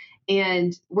affairs.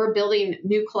 And we're building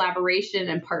new collaboration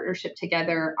and partnership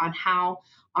together on how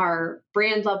our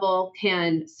brand level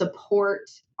can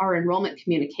support our enrollment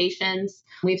communications.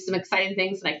 We have some exciting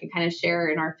things that I can kind of share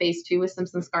in our phase 2 with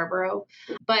Simpson Scarborough.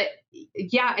 But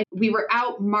yeah, we were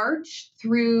out March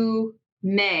through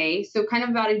May, so kind of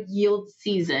about a yield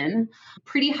season,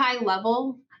 pretty high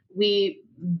level.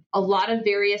 A lot of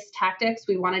various tactics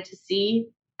we wanted to see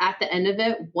at the end of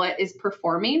it, what is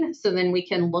performing. So then we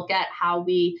can look at how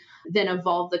we then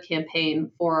evolve the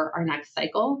campaign for our next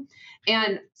cycle.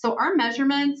 And so our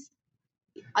measurements,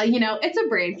 it's a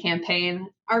brand campaign.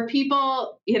 Our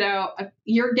people,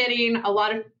 you're getting a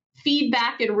lot of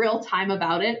feedback in real time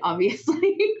about it,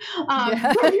 obviously.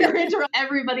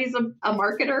 Everybody's a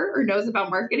marketer or knows about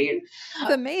marketing.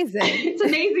 It's amazing. It's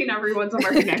amazing. Everyone's a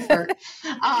marketing expert.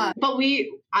 But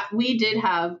we did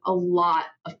have a lot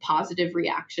of positive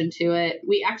reaction to it.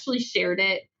 We actually shared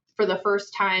it for the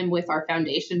first time with our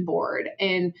foundation board.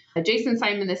 And Jason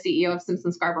Simon, the CEO of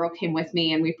Simpson Scarborough, came with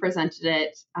me and we presented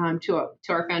it to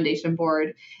our foundation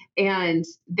board. And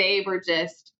they were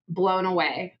just blown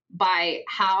away by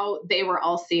how they were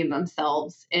all seeing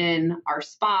themselves in our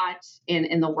spot and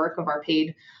in the work of our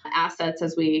paid assets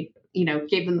as we,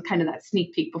 gave them kind of that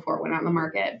sneak peek before it went out in the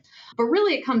market. But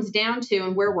really it comes down to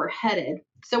and where we're headed.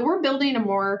 So we're building a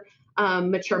more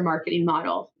mature marketing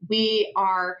model. We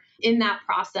are in that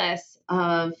process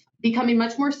of becoming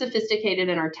much more sophisticated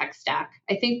in our tech stack.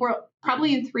 I think we're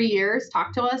probably in 3 years,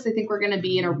 talk to us. I think we're going to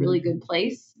be in a really good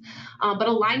place. But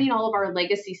aligning all of our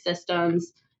legacy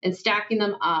systems and stacking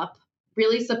them up,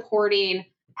 really supporting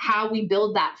how we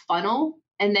build that funnel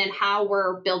and then how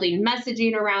we're building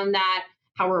messaging around that,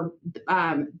 how we're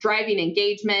driving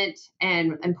engagement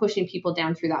and pushing people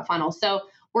down through that funnel. So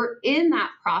we're in that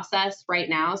process right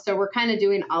now. So we're kind of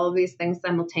doing all of these things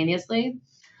simultaneously.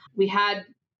 We had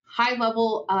high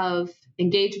level of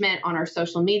engagement on our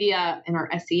social media and our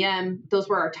SEM. Those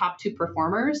were our top 2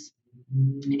 performers.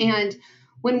 And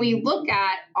when we look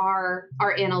at our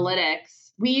analytics,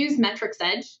 we use Metrics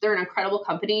Edge. They're an incredible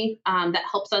company that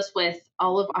helps us with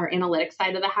all of our analytics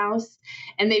side of the house.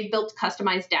 And they've built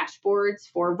customized dashboards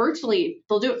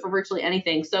they'll do it for virtually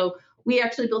anything. So we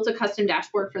actually built a custom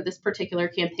dashboard for this particular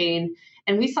campaign,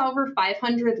 and we saw over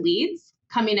 500 leads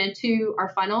coming into our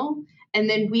funnel. And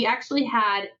then we actually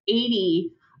had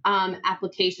 80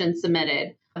 applications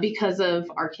submitted because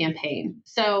of our campaign.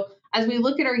 So as we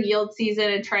look at our yield season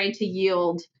and trying to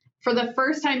yield for the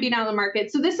first time being out in the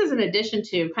market, so this is in addition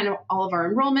to kind of all of our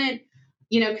enrollment,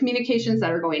 communications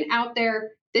that are going out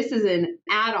there. This is an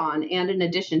add-on and an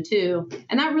addition to,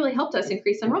 and that really helped us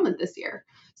increase enrollment this year.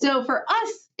 So for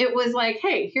us, it was like,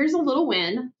 hey, here's a little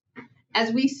win.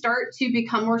 As we start to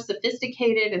become more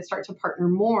sophisticated and start to partner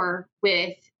more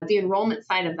with the enrollment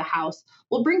side of the house,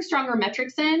 we'll bring stronger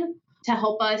metrics in to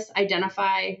help us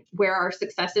identify where our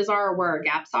successes are or where our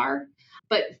gaps are.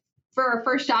 But for our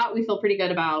first shot, we feel pretty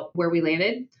good about where we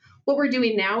landed. What we're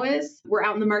doing now is we're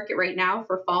out in the market right now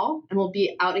for fall, and we'll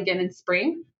be out again in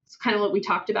spring. It's kind of what we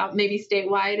talked about, maybe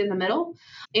statewide in the middle.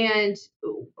 And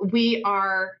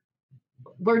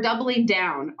we're doubling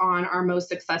down on our most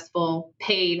successful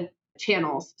paid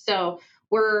channels. So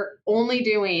we're only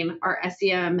doing our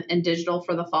SEM and digital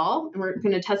for the fall, and we're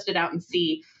going to test it out and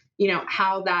see,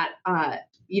 how that,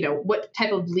 what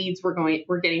type of leads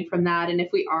we're getting from that, and if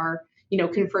we are,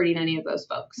 converting any of those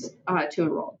folks to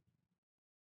enroll.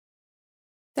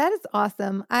 That is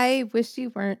awesome. I wish you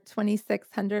weren't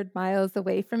 2,600 miles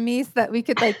away from me so that we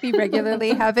could be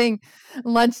regularly having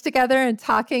lunch together and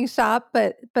talking shop.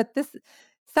 But this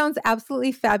sounds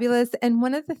absolutely fabulous. And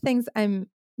one of the things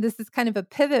this is kind of a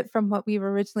pivot from what we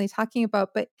were originally talking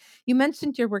about, but you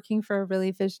mentioned you're working for a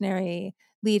really visionary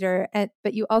leader,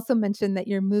 but you also mentioned that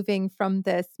you're moving from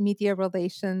this media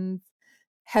relations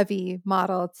heavy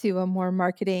model to a more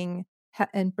marketing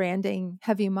and branding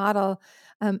heavy model.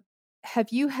 Have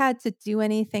you had to do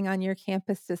anything on your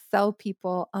campus to sell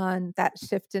people on that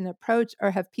shift in approach, or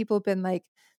have people been like,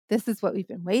 this is what we've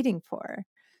been waiting for?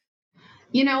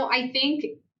 I think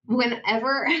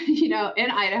whenever,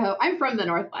 in Idaho, I'm from the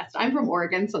Northwest, I'm from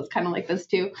Oregon, so it's kind of like this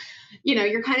too.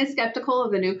 You're kind of skeptical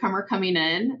of the newcomer coming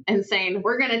in and saying,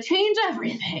 we're going to change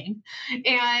everything.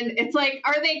 And it's like,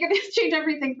 are they going to change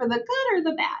everything for the good or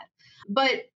the bad?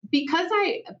 But because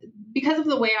of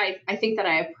the way I think that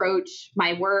I approach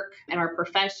my work and our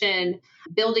profession,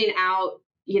 building out,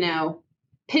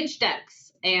 pitch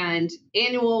decks and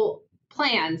annual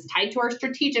plans tied to our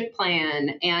strategic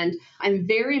plan. And I'm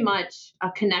very much a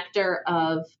connector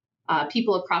of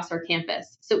people across our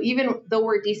campus. So even though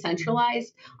we're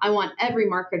decentralized, I want every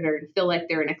marketer to feel like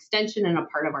they're an extension and a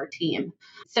part of our team.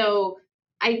 So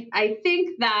I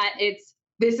think that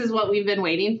this is what we've been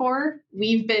waiting for.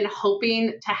 We've been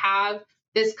hoping to have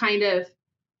this kind of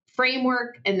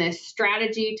framework and this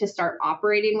strategy to start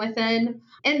operating within.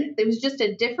 And it was just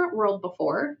a different world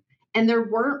before. And there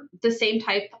weren't the same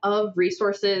type of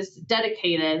resources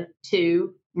dedicated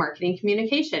to marketing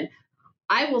communication.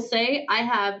 I will say I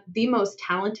have the most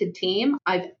talented team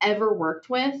I've ever worked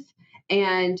with.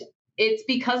 And it's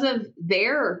because of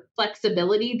their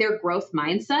flexibility, their growth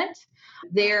mindset,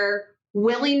 their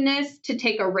willingness to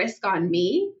take a risk on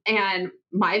me and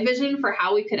my vision for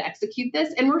how we could execute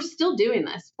this. And we're still doing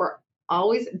this.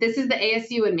 This is the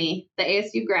ASU and me, the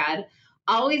ASU grad,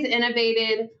 always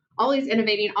innovating,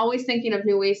 always thinking of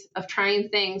new ways of trying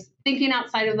things, thinking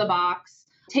outside of the box,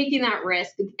 taking that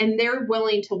risk. And they're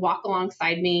willing to walk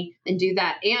alongside me and do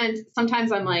that. And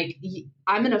sometimes I'm like,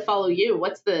 I'm going to follow you.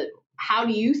 How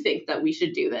do you think that we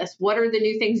should do this? What are the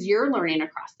new things you're learning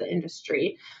across the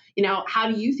industry? How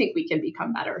do you think we can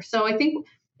become better? So I think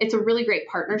it's a really great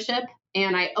partnership.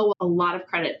 And I owe a lot of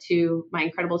credit to my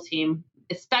incredible team,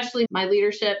 especially my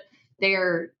leadership.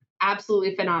 They're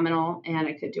absolutely phenomenal, and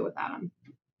I could do without them.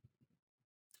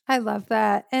 I love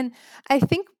that. And I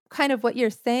think kind of what you're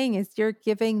saying is you're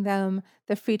giving them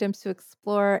the freedom to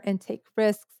explore and take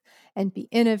risks and be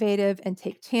innovative and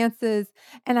take chances.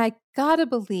 And I gotta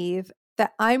believe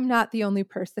that I'm not the only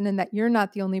person and that you're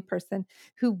not the only person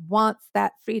who wants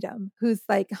that freedom, who's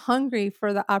like hungry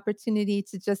for the opportunity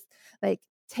to just like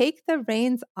take the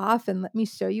reins off and let me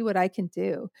show you what I can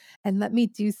do and let me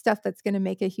do stuff that's going to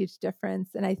make a huge difference.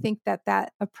 And I think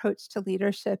that approach to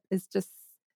leadership is just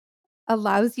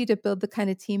allows you to build the kind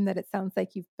of team that it sounds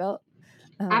like you've built.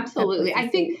 Absolutely. I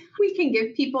think we can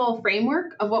give people a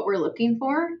framework of what we're looking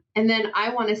for, and then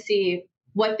I want to see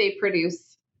what they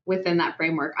produce within that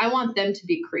framework. I want them to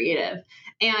be creative.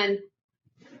 And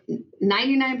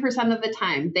 99% of the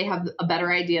time, they have a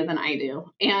better idea than I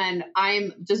do. And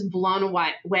I'm just blown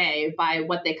away by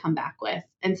what they come back with.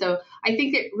 And so I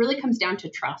think it really comes down to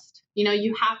trust.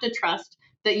 You have to trust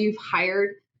that you've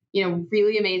hired,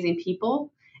 really amazing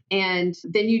people, and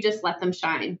then you just let them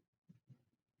shine.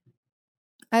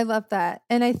 I love that.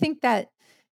 And I think that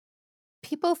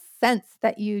people sense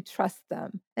that you trust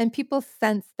them and people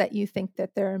sense that you think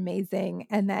that they're amazing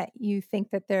and that you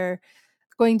think that they're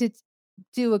going to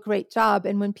do a great job.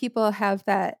 And when people have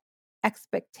that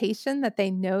expectation that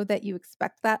they know that you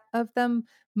expect that of them,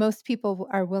 most people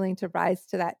are willing to rise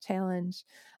to that challenge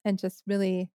and just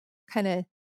really kind of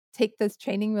take those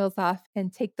training wheels off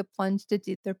and take the plunge to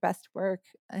do their best work.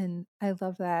 And I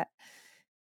love that.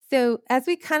 So, as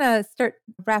we kind of start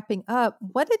wrapping up,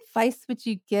 what advice would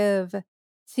you give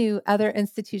to other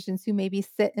institutions who maybe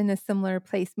sit in a similar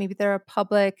place? Maybe they're a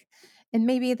public and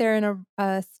maybe they're in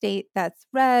a state that's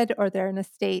red, or they're in a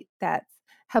state that's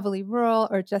heavily rural,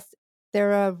 or just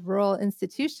they're a rural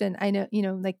institution. I know,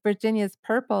 like Virginia's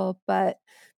purple, but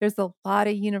there's a lot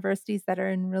of universities that are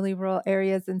in really rural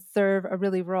areas and serve a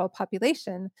really rural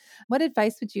population. What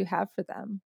advice would you have for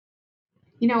them?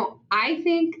 I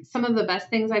think some of the best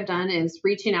things I've done is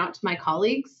reaching out to my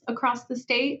colleagues across the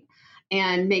state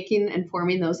and making and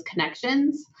forming those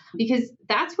connections, because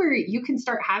that's where you can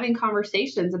start having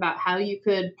conversations about how you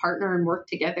could partner and work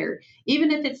together,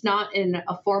 even if it's not in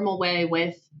a formal way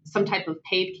with some type of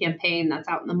paid campaign that's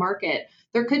out in the market.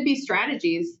 There could be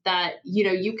strategies that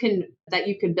you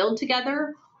can build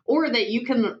together, or that you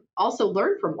can also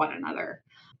learn from one another.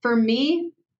 For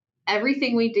me,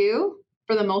 everything we do,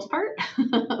 for the most part,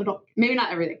 maybe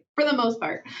not everything, for the most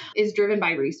part, is driven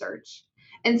by research.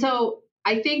 And so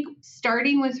I think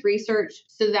starting with research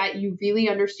so that you really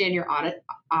understand your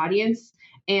audience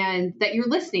and that you're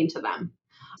listening to them.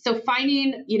 So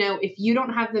finding, if you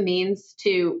don't have the means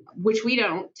to, which we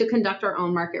don't, to conduct our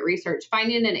own market research,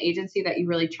 finding an agency that you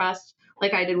really trust,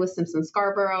 like I did with Simpson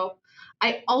Scarborough.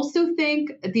 I also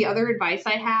think the other advice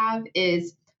I have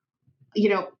is,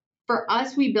 for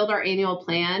us, we build our annual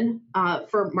plan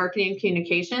for marketing and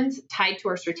communications tied to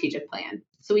our strategic plan.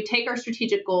 So we take our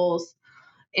strategic goals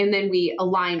and then we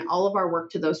align all of our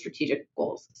work to those strategic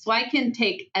goals. So I can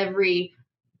take every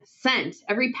cent,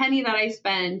 every penny that I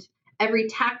spend, every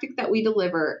tactic that we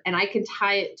deliver, and I can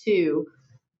tie it to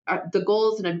the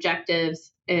goals and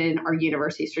objectives in our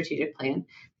university strategic plan.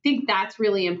 think that's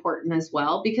really important as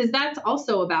well, because that's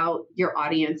also about your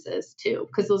audiences too,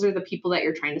 because those are the people that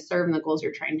you're trying to serve and the goals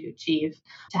you're trying to achieve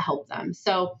to help them.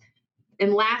 So,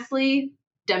 and lastly,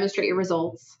 demonstrate your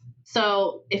results.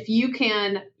 So if you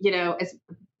can, as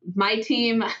my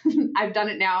team, I've done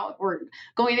it now. We're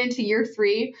going into year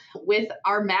 3 with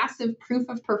our massive proof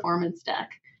of performance deck.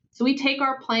 So we take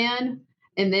our plan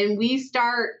and then we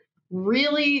start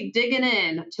really digging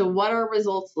in to what our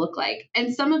results look like.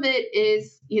 And some of it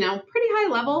is, pretty high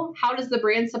level. How does the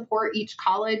brand support each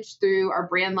college through our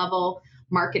brand level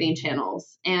marketing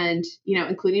channels and,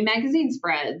 including magazine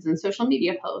spreads and social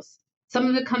media posts? Some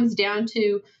of it comes down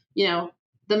to,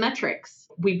 the metrics.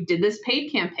 We did this paid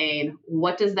campaign.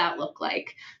 What does that look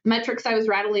like? Metrics I was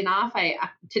rattling off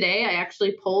today, I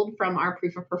actually pulled from our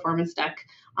proof of performance deck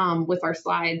with our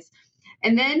slides,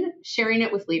 and then sharing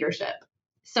it with leadership.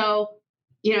 So,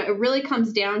 it really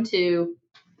comes down to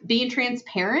being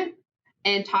transparent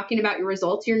and talking about your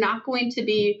results. You're not going to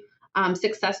be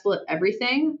successful at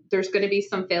everything. There's going to be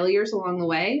some failures along the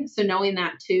way. So knowing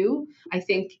that too, I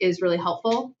think is really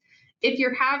helpful. If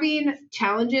you're having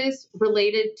challenges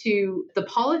related to the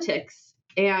politics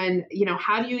and,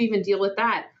 how do you even deal with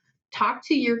that? Talk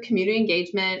to your community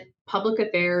engagement, public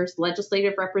affairs,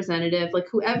 legislative representative, like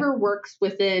whoever works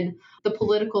within the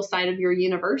political side of your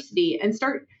university, and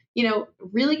start,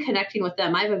 really connecting with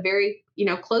them. I have a very,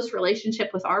 close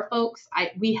relationship with our folks.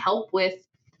 We help with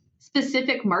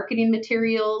specific marketing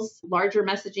materials, larger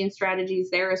messaging strategies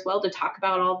there as well to talk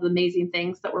about all the amazing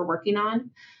things that we're working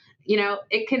on.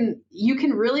 You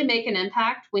can really make an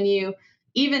impact when you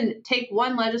even take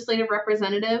one legislative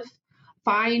representative,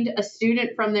 find a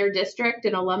student from their district,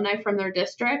 an alumni from their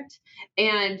district,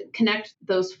 and connect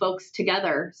those folks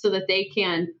together so that they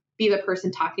can be the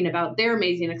person talking about their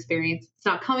amazing experience. It's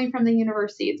not coming from the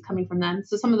university, it's coming from them.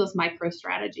 So some of those micro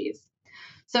strategies.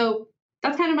 So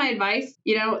that's kind of my advice.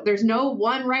 There's no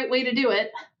one right way to do it.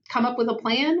 Come up with a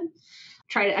plan,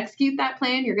 try to execute that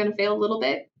plan. You're going to fail a little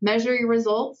bit, measure your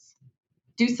results,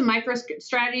 do some micro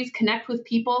strategies, connect with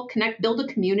people, build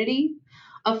a community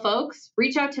of folks.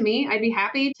 Reach out to me. I'd be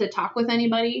happy to talk with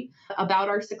anybody about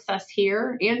our success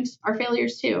here and our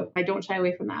failures too. I don't shy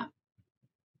away from that.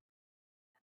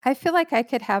 I feel like I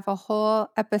could have a whole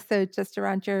episode just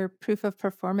around your proof of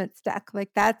performance deck.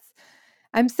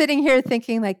 I'm sitting here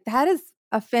thinking that is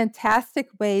a fantastic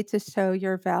way to show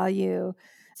your value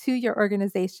to your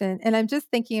organization. And I'm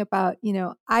just thinking about,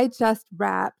 I just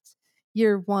wrapped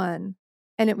year 1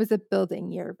 and it was a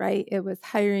building year, right? It was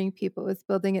hiring people, it was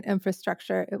building an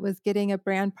infrastructure, it was getting a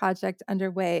brand project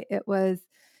underway, it was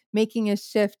making a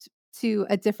shift to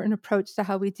a different approach to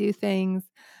how we do things,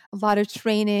 a lot of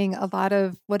training, a lot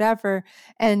of whatever.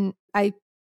 And I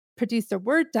produced a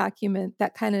Word document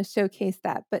that kind of showcased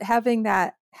that. But having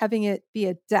it be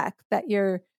a deck that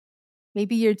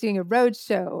maybe you're doing a road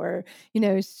show or,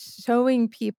 showing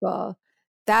people,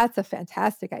 that's a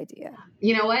fantastic idea.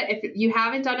 You know what? If you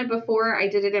haven't done it before, I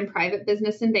did it in private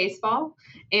business in baseball.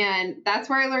 And that's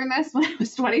where I learned this when I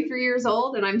was 23 years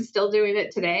old, and I'm still doing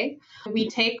it today. We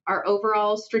take our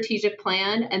overall strategic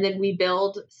plan and then we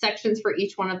build sections for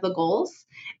each one of the goals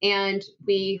and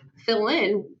we fill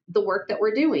in the work that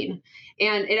we're doing.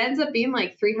 And it ends up being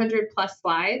like 300 plus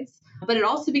slides, but it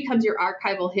also becomes your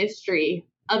archival history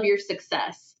of your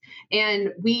success.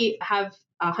 And we have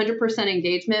 100%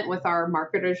 engagement with our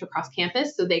marketers across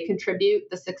campus. So they contribute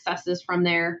the successes from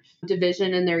their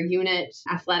division and their unit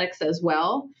athletics as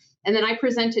well. And then I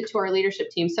present it to our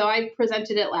leadership team. So I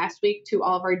presented it last week to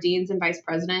all of our deans and vice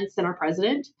presidents and our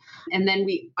president. And then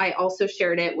I also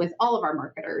shared it with all of our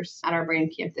marketers at our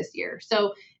brand camp this year.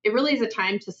 So it really is a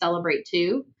time to celebrate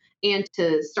too, and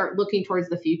to start looking towards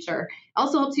the future. It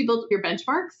also helps you build your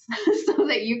benchmarks so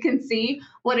that you can see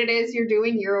what it is you're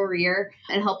doing year over year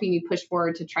and helping you push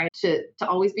forward to try to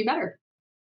always be better.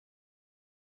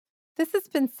 This has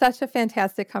been such a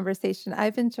fantastic conversation.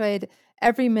 I've enjoyed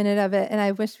every minute of it, and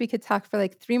I wish we could talk for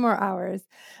 3 more hours,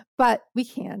 but we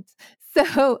can't.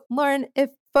 So, Lauren,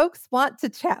 if folks want to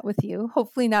chat with you,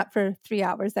 hopefully not for 3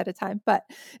 hours at a time, but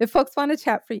if folks want to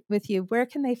chat with you, where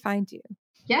can they find you?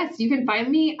 Yes, you can find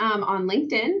me on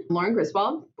LinkedIn, Lauren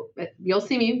Griswold. You'll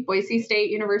see me, Boise State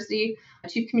University,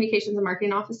 Chief Communications and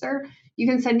Marketing Officer. You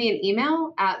can send me an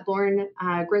email at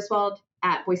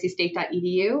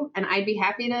laurengriswold@boisestate.edu, and I'd be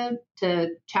happy to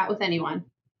chat with anyone.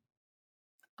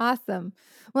 Awesome.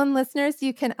 Well, listeners,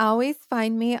 you can always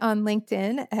find me on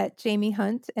LinkedIn at Jamie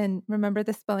Hunt. And remember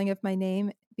the spelling of my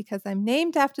name because I'm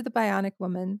named after the Bionic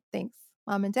Woman. Thanks,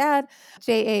 Mom and Dad.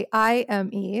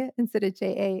 Jaime instead of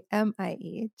Jamie.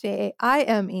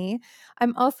 Jaime.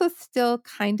 I'm also still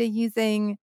kind of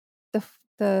using the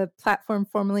the platform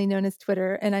formerly known as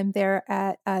Twitter, and I'm there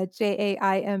at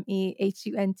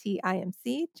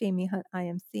JAIMEHUNTIMC, Jamie Hunt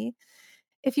IMC.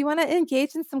 If you want to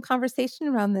engage in some conversation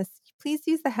around this, please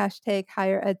use the hashtag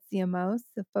HigherEdCMO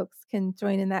so folks can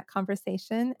join in that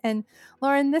conversation. And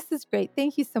Lauren, this is great.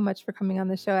 Thank you so much for coming on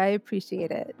the show. I appreciate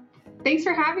it. Thanks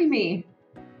for having me.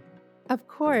 Of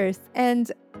course.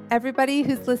 And everybody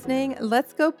who's listening,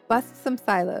 let's go bust some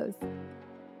silos.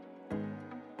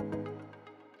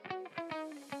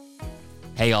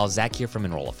 Hey all, Zach here from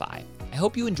Enrollify. I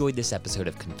hope you enjoyed this episode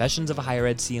of Confessions of a Higher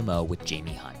Ed CMO with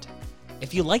Jamie Hunt.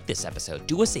 If you like this episode,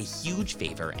 do us a huge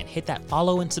favor and hit that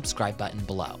follow and subscribe button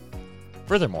below.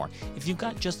 Furthermore, if you've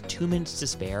got just 2 minutes to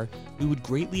spare, we would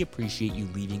greatly appreciate you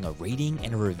leaving a rating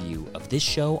and a review of this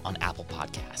show on Apple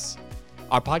Podcasts.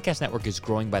 Our podcast network is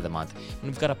growing by the month, and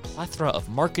we've got a plethora of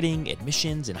marketing,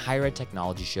 admissions, and higher ed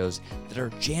technology shows that are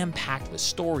jam-packed with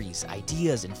stories,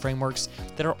 ideas, and frameworks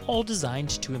that are all designed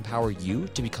to empower you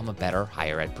to become a better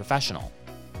higher ed professional.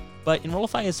 But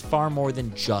Enrollify is far more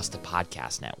than just a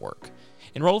podcast network.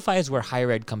 Enrollify is where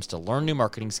higher ed comes to learn new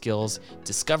marketing skills,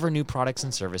 discover new products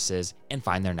and services, and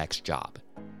find their next job.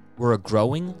 We're a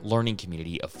growing learning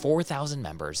community of 4,000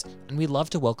 members, and we'd love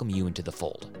to welcome you into the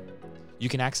fold. You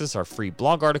can access our free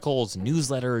blog articles,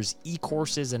 newsletters,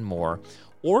 e-courses, and more,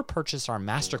 or purchase our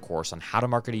master course on how to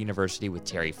market a university with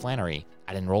Terry Flannery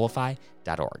at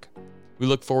Enrollify.org. We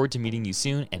look forward to meeting you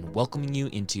soon and welcoming you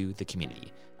into the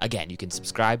community. Again, you can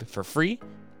subscribe for free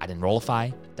at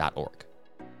Enrollify.org.